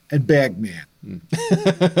 Spider-Girl, and Bagman. And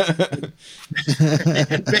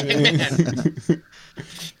Bagman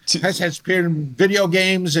has appeared in video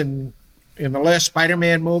games and in the last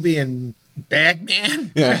Spider-Man movie and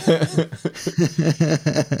Bagman. Yeah. From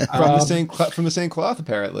the same cloth,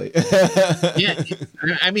 apparently. Yeah.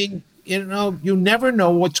 I mean, you never know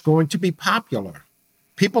what's going to be popular.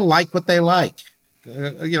 People like what they like.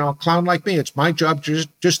 A clown like me, it's my job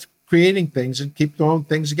just creating things and keep throwing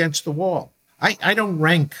things against the wall. I don't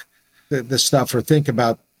rank the stuff or think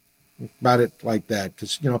about it like that,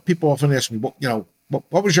 because people often ask me,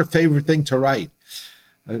 what was your favorite thing to write?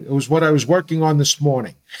 It was what I was working on this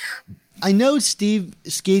morning. I know Steve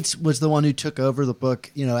Skeets was the one who took over the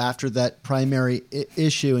book, after that primary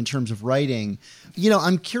issue in terms of writing.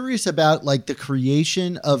 I'm curious about like the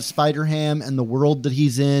creation of Spider-Ham and the world that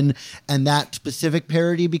he's in and that specific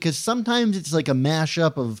parody, because sometimes it's like a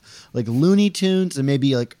mashup of like Looney Tunes and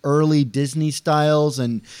maybe like early Disney styles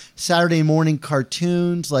and Saturday morning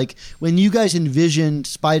cartoons. Like when you guys envisioned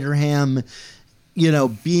Spider-Ham,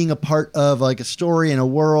 being a part of like a story and a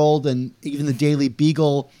world and even the Daily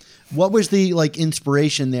Beagle, what was the like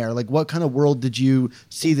inspiration there? Like what kind of world did you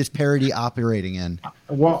see this parody operating in?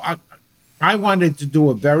 Well, I wanted to do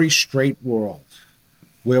a very straight world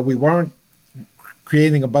where we weren't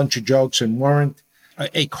creating a bunch of jokes and weren't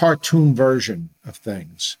a cartoon version of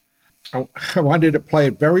things. I wanted to play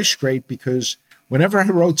it very straight because whenever I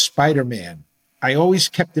wrote Spider-Man, I always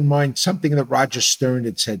kept in mind something that Roger Stern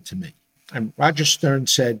had said to me. And Roger Stern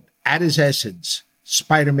said, at his essence,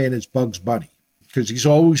 Spider-Man is Bugs Bunny because he's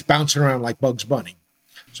always bouncing around like Bugs Bunny.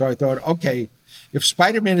 So I thought, okay, if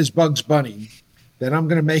Spider-Man is Bugs Bunny, then I'm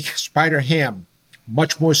going to make Spider-Ham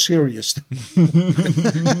much more serious.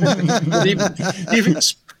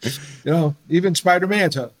 even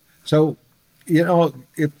Spider-Man. So,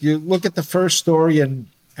 if you look at the first story, and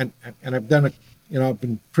I've done I've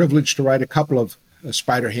been privileged to write a couple of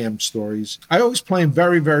Spider-Ham stories. I always play them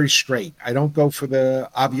very, very straight. I don't go for the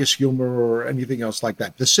obvious humor or anything else like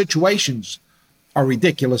that. The situations are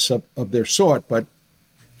ridiculous of their sort, but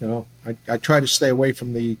I try to stay away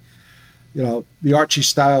from the Archie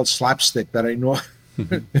style slapstick that I know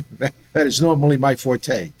that is normally my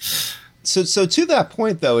forte. So to that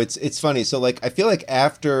point, though, it's funny. So like I feel like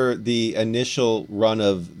after the initial run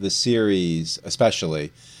of the series,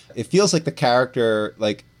 especially, it feels like the character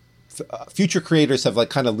like future creators have like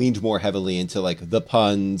kind of leaned more heavily into like the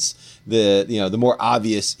puns, the more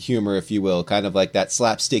obvious humor, if you will, kind of like that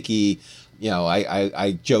slapsticky.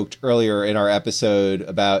 I joked earlier in our episode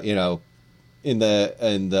about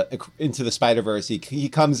Into the Spider-Verse, he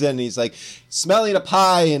comes in and he's like smelling a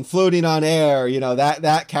pie and floating on air,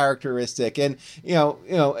 that characteristic. And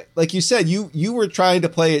like you said, you were trying to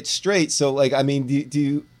play it straight. So like, I mean,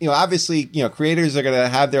 do you obviously creators are going to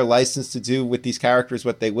have their license to do with these characters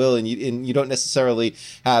what they will, and you don't necessarily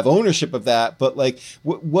have ownership of that. But like,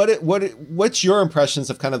 what's your impressions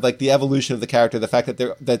of kind of like the evolution of the character, the fact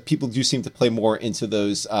that people do seem to play more into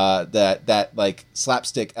those that like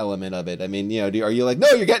slapstick element of it? I mean, are you like, no,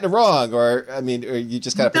 you're getting it wrong, or I mean, or you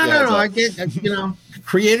just got to put your hands up? I get,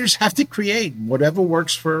 creators have to create whatever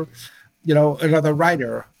works for, another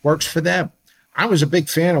writer works for them. I was a big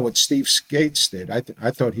fan of what Steve Skeets did.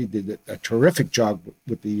 I thought he did a terrific job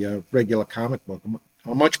with the regular comic book,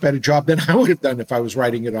 a much better job than I would have done if I was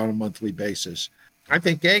writing it on a monthly basis. I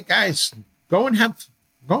think, hey guys, go and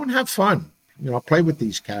have fun. Play with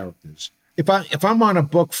these characters. If I'm on a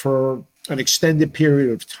book for an extended period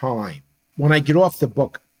of time, when I get off the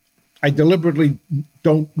book, I deliberately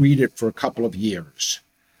don't read it for a couple of years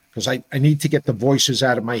because I need to get the voices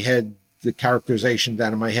out of my head, the characterizations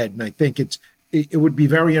out of my head. And I think it would be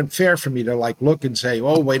very unfair for me to like look and say,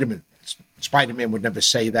 oh, wait a minute, Spider-Man would never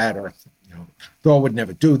say that, or Thor would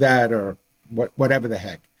never do that, or whatever the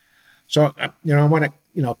heck. So, I want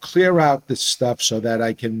to, clear out this stuff so that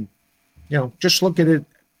I can, just look at it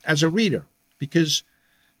as a reader, because,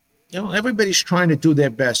 everybody's trying to do their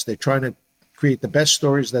best. They're trying to create the best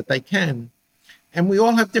stories that they can. And we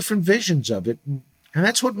all have different visions of it. And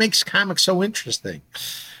that's what makes comics so interesting.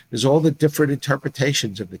 There's all the different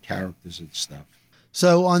interpretations of the characters and stuff.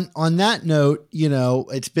 So on that note,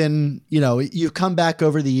 it's been, you've come back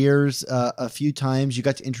over the years a few times. You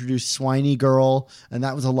got to introduce Swiney Girl, and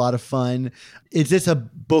that was a lot of fun. Is this a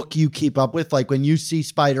book you keep up with? Like when you see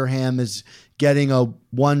Spider-Ham as getting a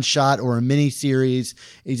one shot or a mini series,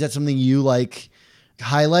 is that something you like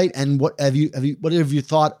highlight? And what have you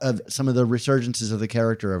thought of some of the resurgences of the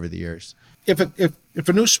character over the years? If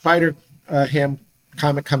a new Spider-Ham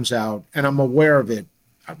comic comes out and I'm aware of it,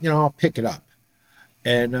 I'll pick it up.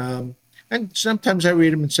 And sometimes I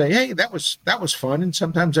read them and say, hey, that was fun. And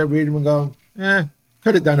sometimes I read them and go,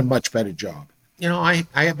 could have done a much better job. I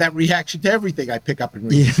have that reaction to everything I pick up and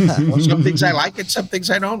read. Yeah. Some things I like and some things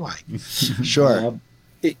I don't like. Sure.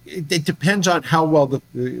 It depends on how well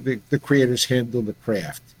the creators handle the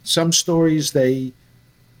craft. Some stories, they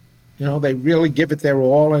really give it their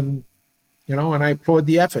all, and I applaud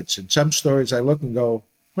the efforts. And some stories I look and go,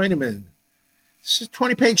 wait a minute, this is a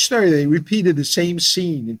 20-page story. They repeated the same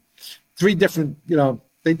scene in three different,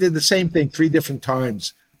 they did the same thing 3 different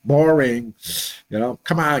times. Boring,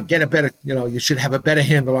 come on, get a better, you should have a better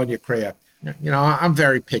handle on your craft. I'm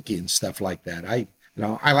very picky and stuff like that. I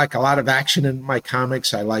like a lot of action in my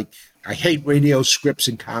comics. I hate radio scripts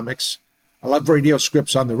in comics. I love radio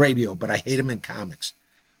scripts on the radio, but I hate them in comics.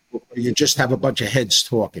 You just have a bunch of heads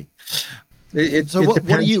talking. So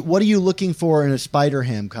what are you looking for in a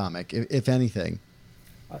Spider-Ham comic, if anything?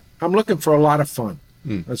 I'm looking for a lot of fun,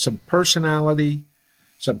 some personality,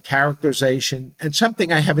 some characterization, and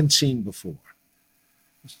something I haven't seen before.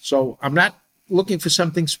 So I'm not looking for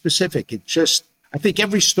something specific. It just, I think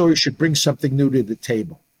every story should bring something new to the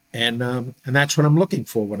table, and that's what I'm looking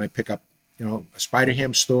for when I pick up, a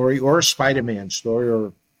Spider-Ham story or a Spider-Man story,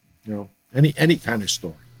 or any kind of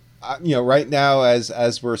story. Right now,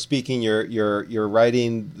 as we're speaking, you're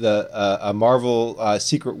writing a Marvel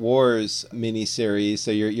Secret Wars miniseries. So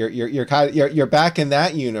you're back in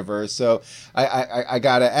that universe. So I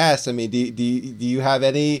gotta ask. I mean, do you have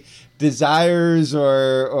any desires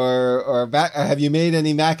or have you made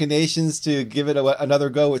any machinations to give it another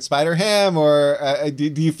go with Spider-Ham, or do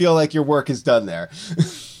you feel like your work is done there?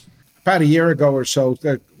 About a year ago or so,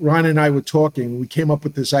 Ron and I were talking. We came up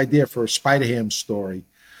with this idea for a Spider-Ham story.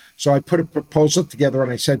 So I put a proposal together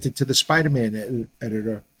and I sent it to the Spider-Man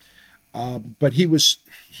editor. But he was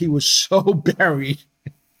so buried.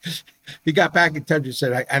 He got back in touch and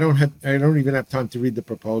said, I don't even have time to read the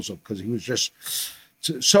proposal, because he was just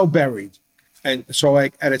so buried. And so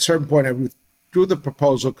at a certain point, I withdrew the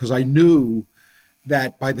proposal because I knew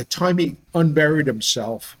that by the time he unburied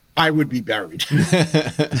himself, I would be buried. I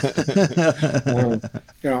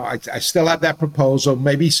still have that proposal.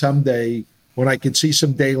 Maybe someday, when I can see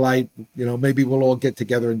some daylight, maybe we'll all get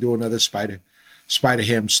together and do another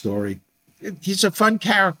Spider-Ham story. He's a fun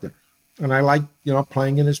character, and I like,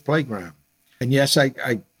 playing in his playground. And yes, I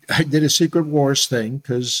did a Secret Wars thing,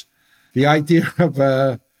 because the idea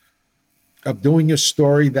of doing a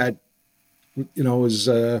story that, is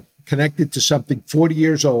connected to something 40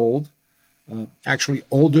 years old, actually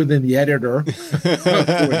older than the editor,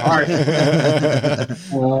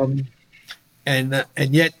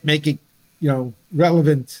 and yet make it,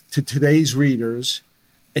 relevant to today's readers,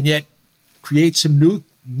 and yet create some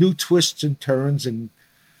new twists and turns and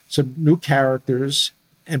some new characters,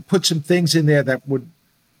 and put some things in there that would,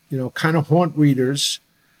 kind of haunt readers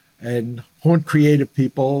and haunt creative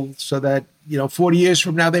people, so that, 40 years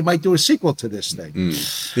from now, they might do a sequel to this thing.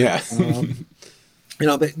 Yeah.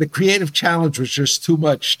 The creative challenge was just too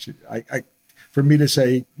much for me to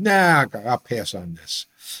say, nah, I'll pass on this.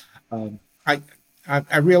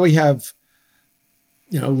 I really have,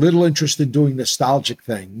 little interest in doing nostalgic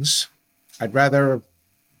things. I'd rather,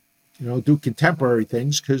 do contemporary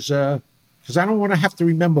things, because I don't want to have to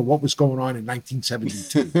remember what was going on in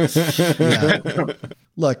 1972. Yeah.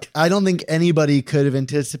 Look, I don't think anybody could have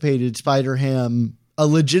anticipated Spider-Ham, a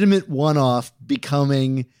legitimate one-off,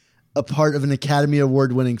 becoming a part of an Academy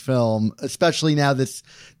Award winning film, especially now this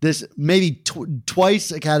maybe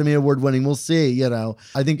twice Academy Award winning. We'll see.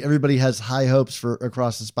 I think everybody has high hopes for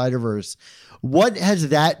Across the Spider-Verse. What has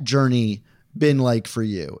that journey been like for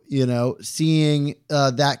you, seeing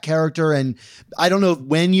that character? And I don't know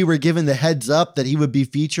when you were given the heads up that he would be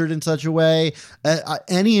featured in such a way.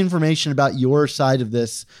 Any information about your side of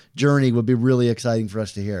this journey would be really exciting for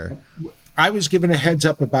us to hear. I was given a heads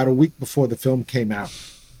up about a week before the film came out.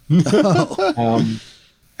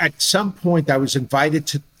 At some point, I was invited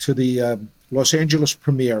to the Los Angeles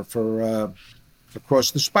premiere for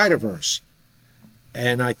Across the Spider-Verse,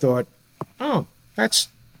 and I thought, oh, that's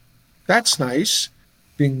nice,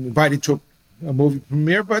 being invited to a movie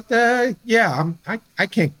premiere. But I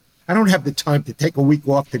can't. I don't have the time to take a week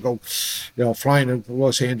off to go, flying into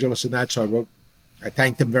Los Angeles and that. So I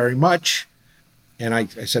thanked them very much, and I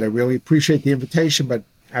said I really appreciate the invitation, but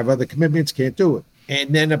I have other commitments, can't do it.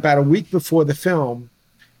 And then about a week before the film,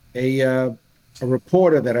 a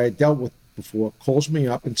reporter that I had dealt with before calls me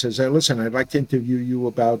up and says, "Hey, listen, I'd like to interview you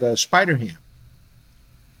about Spider-Ham."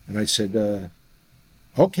 And I said,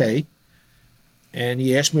 okay. And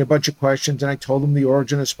he asked me a bunch of questions, and I told him the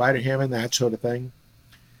origin of Spider-Ham and that sort of thing.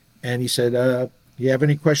 And he said, you have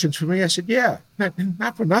any questions for me? I said, yeah,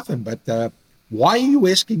 not for nothing, but why are you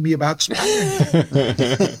asking me about Spider-Ham?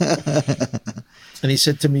 And he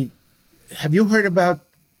said to me, have you heard about,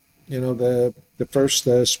 the first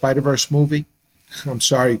Spider-Verse movie? I'm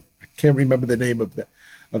sorry, I can't remember the name of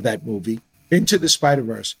that movie. Into the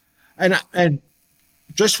Spider-Verse. And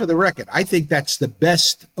just for the record, I think that's the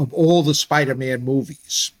best of all the Spider-Man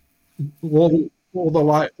movies, all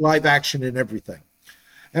the live action and everything.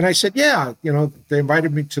 And I said, yeah, they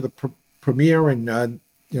invited me to the premiere, and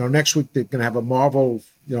next week they're going to have a Marvel,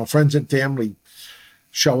 friends and family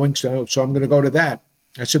showing, so I'm going to go to that.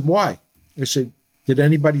 I said, why? They said, did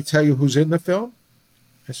anybody tell you who's in the film?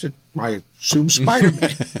 I said, I assume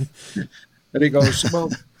Spider-Man. And he goes,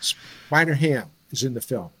 well, Spider-Ham is in the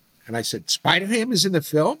film. And I said, Spider-Ham is in the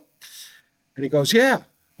film? And he goes, yeah.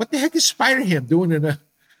 What the heck is Spider-Ham doing in a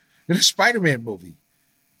Spider-Man movie?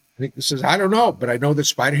 And he says, I don't know, but I know that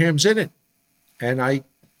Spider-Ham's in it. And I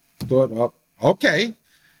thought, oh, okay.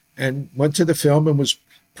 And went to the film and was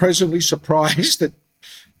pleasantly surprised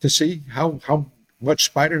to see how much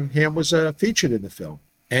Spider-Ham was featured in the film.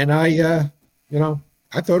 And I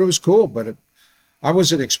thought it was cool, but I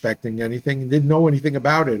wasn't expecting anything, didn't know anything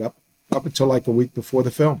about it up until like a week before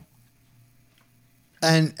the film.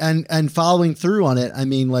 And following through on it, I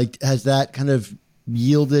mean, like, has that kind of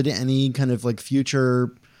yielded any kind of like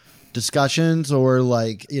future discussions, or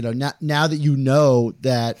like, you know, now that you know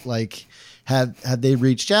that, like, have they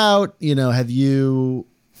reached out? You know, have you,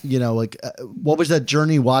 you know, like, what was that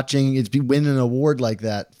journey watching it win an award like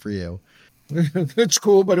that for you? It's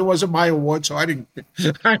cool, but it wasn't my award, so I didn't.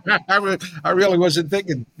 I really wasn't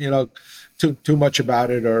thinking, you know, too much about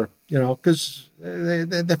it, or, you know, because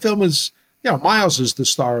the film is, you know, Miles is the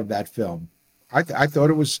star of that film. I thought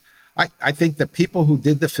it was. I think the people who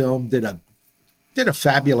did the film did a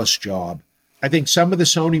fabulous job. I think some of the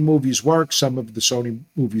Sony movies work, some of the Sony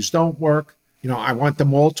movies don't work. You know, I want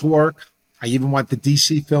them all to work. I even want the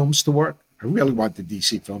DC films to work. I really want the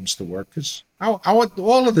DC films to work because I want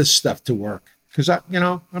all of this stuff to work because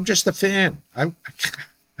I'm just a fan. I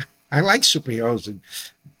like superheroes and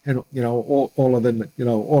you know all of them, you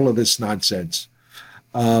know, all of this nonsense.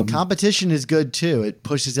 Competition is good too. It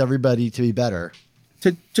pushes everybody to be better,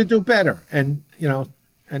 to do better, and the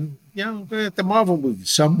Marvel movies,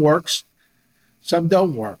 some works, some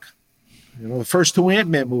don't work. You know, the first two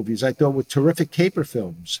Ant-Man movies I thought were terrific caper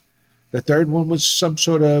films. The third one was some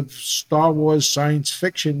sort of Star Wars science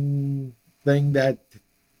fiction thing that,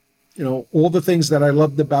 you know, all the things that I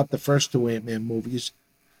loved about the first two Ant-Man movies,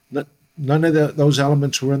 none of those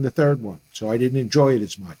elements were in the third one, so I didn't enjoy it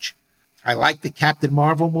as much. I liked the Captain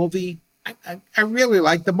Marvel movie. I really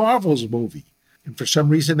liked the Marvels movie. And for some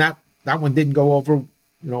reason, that one didn't go over, you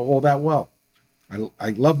know, all that well. I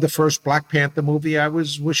loved the first Black Panther movie. I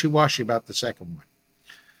was wishy-washy about the second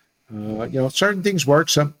one. You know, certain things work,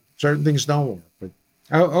 certain things don't work. But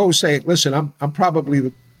I always say, listen,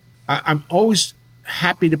 I'm always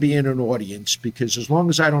happy to be in an audience because as long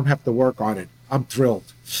as I don't have to work on it, I'm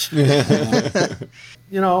thrilled.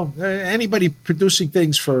 You know, anybody producing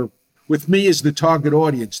things with me as the target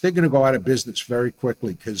audience, they're going to go out of business very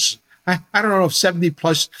quickly because I don't know if 70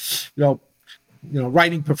 plus, you know,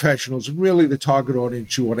 writing professionals are really the target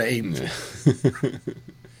audience you want to aim for.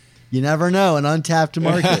 You never know, an untapped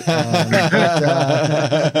market. Get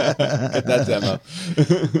that demo.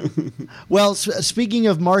 Well, speaking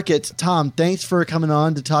of markets, Tom, thanks for coming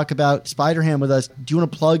on to talk about Spider-Ham with us. Do you want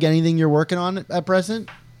to plug anything you're working on at present?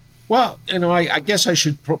 Well, you know, I guess I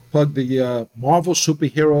should plug the Marvel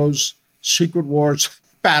Superheroes Secret Wars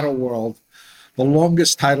Battle World, the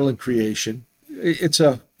longest title in creation. It's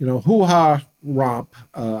a, you know, hoo-ha romp.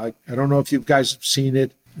 I don't know if you guys have seen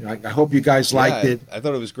it. I hope you guys liked it. I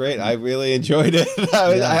thought it was great. I really enjoyed it.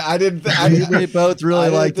 We both really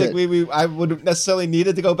liked it. I wouldn't necessarily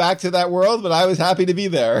needed to go back to that world, but I was happy to be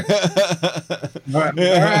there. All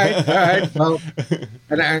right. Well,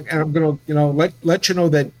 and I'm going to, you know, let you know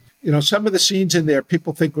that, you know, some of the scenes in there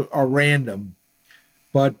people think are random,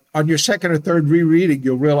 but on your second or third rereading,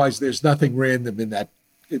 you'll realize there's nothing random in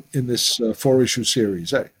this 4-issue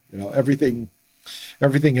series. You know, everything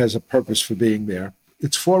has a purpose for being there.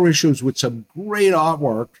 It's 4 issues with some great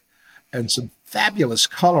artwork and some fabulous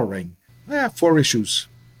coloring. 4 issues.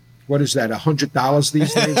 What is that? $100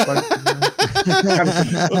 these days? Well,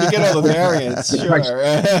 to get all the variants, sure.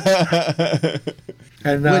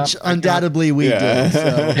 And, which undoubtedly we do.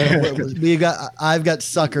 So I've got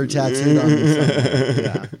sucker tattooed on this.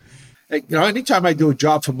 Yeah. You know, anytime I do a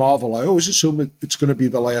job for Marvel, I always assume it's going to be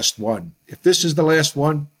the last one. If this is the last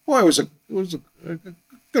one, boy, it was a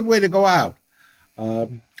good way to go out.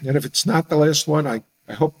 And if it's not the last one, I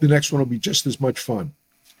hope the next one will be just as much fun.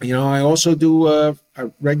 You know, I also I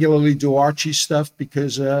regularly do Archie stuff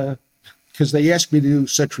because they ask me to do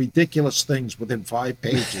such ridiculous things within 5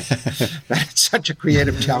 pages. That's such a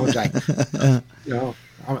creative challenge.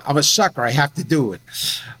 I'm a sucker. I have to do it.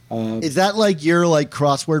 Is that like your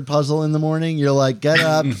crossword puzzle in the morning? You're like, get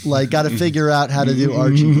up, got to figure out how to do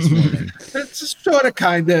Archie this morning. It's sort of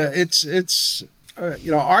kind of. It's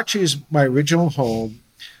Archie is my original home.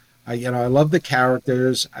 I love the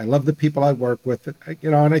characters. I love the people I work with.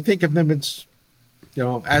 And I think of them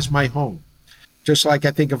as my home, just like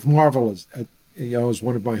I think of Marvel as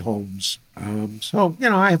one of my homes. So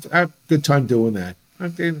I have a good time doing that.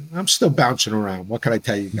 I'm still bouncing around. What can I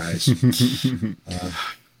tell you guys?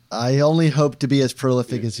 I only hope to be as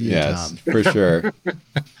prolific as you, yes, Tom. For sure.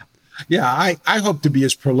 Yeah, I hope to be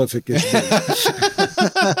as prolific as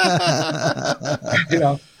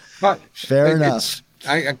you. But Fair it's- enough.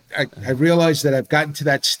 I realize that I've gotten to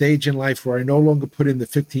that stage in life where I no longer put in the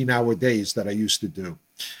 15-hour days that I used to do,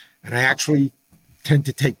 and I actually tend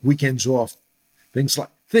to take weekends off. Things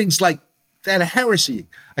like that are heresy.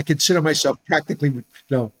 I consider myself practically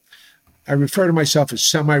I refer to myself as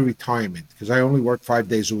semi-retirement because I only work 5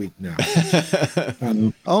 days a week now.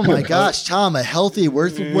 Oh my gosh, Tom, a healthy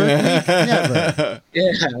work week? Never.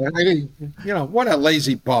 Yeah, I mean, what a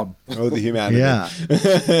lazy bum. Oh, the humanity. Yeah.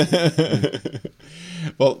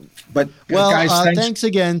 Well, But Well, guys, thanks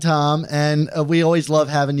again, Tom. And we always love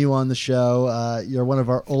having you on the show. You're one of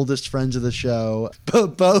our oldest friends of the show,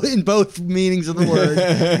 in both meanings of the word.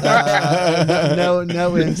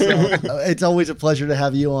 No insult. It's always a pleasure to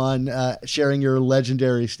have you on, sharing your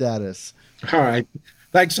legendary status. All right.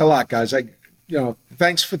 Thanks a lot, guys.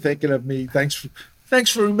 Thanks for thinking of me. Thanks for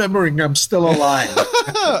remembering I'm still alive.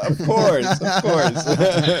 of course.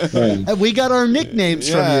 We got our nicknames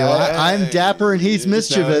from you. I'm Dapper and he's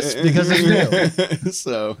Mischievous because of you.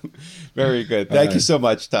 So, very good. Thank you so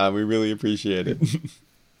much, Tom. We really appreciate it.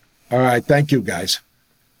 All right. Thank you, guys.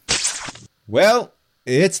 Well,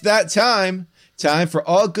 it's that time. Time for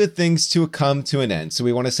all good things to come to an end. So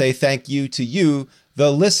we want to say thank you to you,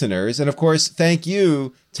 the listeners. And of course, thank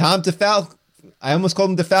you, Tom DeFalco. I almost called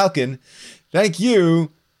him DeFalcon. Thank you,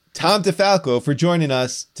 Tom DeFalco, for joining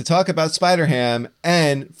us to talk about Spider-Ham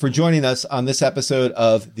and for joining us on this episode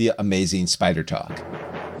of The Amazing Spider Talk.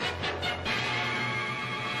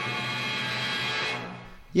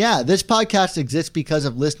 Yeah, this podcast exists because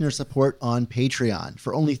of listener support on Patreon.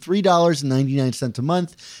 For only $3.99 a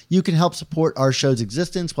month, you can help support our show's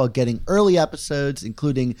existence while getting early episodes,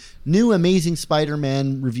 including new Amazing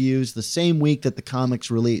Spider-Man reviews the same week that the comics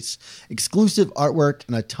release, exclusive artwork,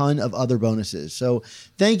 and a ton of other bonuses. So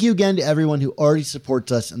thank you again to everyone who already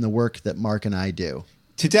supports us in the work that Mark and I do.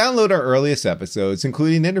 To download our earliest episodes,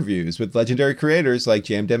 including interviews with legendary creators like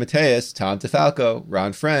Jam DeMatteis, Tom DeFalco,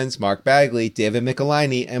 Ron Frenz, Mark Bagley, David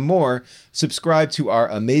Michelini, and more, subscribe to our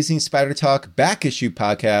Amazing Spider Talk back issue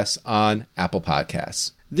podcast on Apple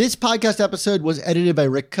Podcasts. This podcast episode was edited by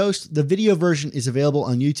Rick Coast. The video version is available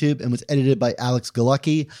on YouTube and was edited by Alex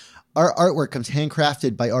Galucki. Our artwork comes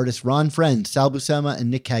handcrafted by artists Ron Frenz, Sal Buscema, and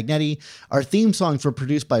Nick Cagnetti. Our theme songs were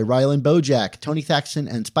produced by Rylan Bojack, Tony Thaxton,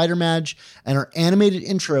 and Spider Madge. And our animated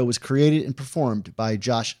intro was created and performed by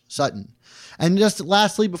Josh Sutton. And just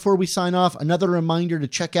lastly, before we sign off, another reminder to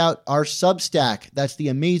check out our Substack. That's the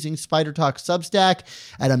Amazing Spider Talk Substack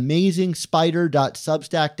at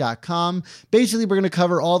amazingspider.substack.com. Basically, we're going to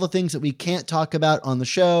cover all the things that we can't talk about on the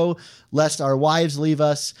show, lest our wives leave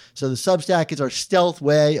us. So the Substack is our stealth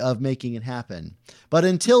way of making it happen. But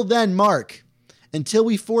until then, Mark, until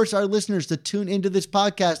we force our listeners to tune into this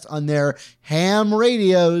podcast on their ham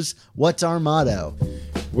radios, what's our motto?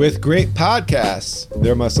 With great podcasts,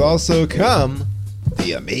 there must also come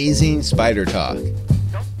the Amazing Spider Talk.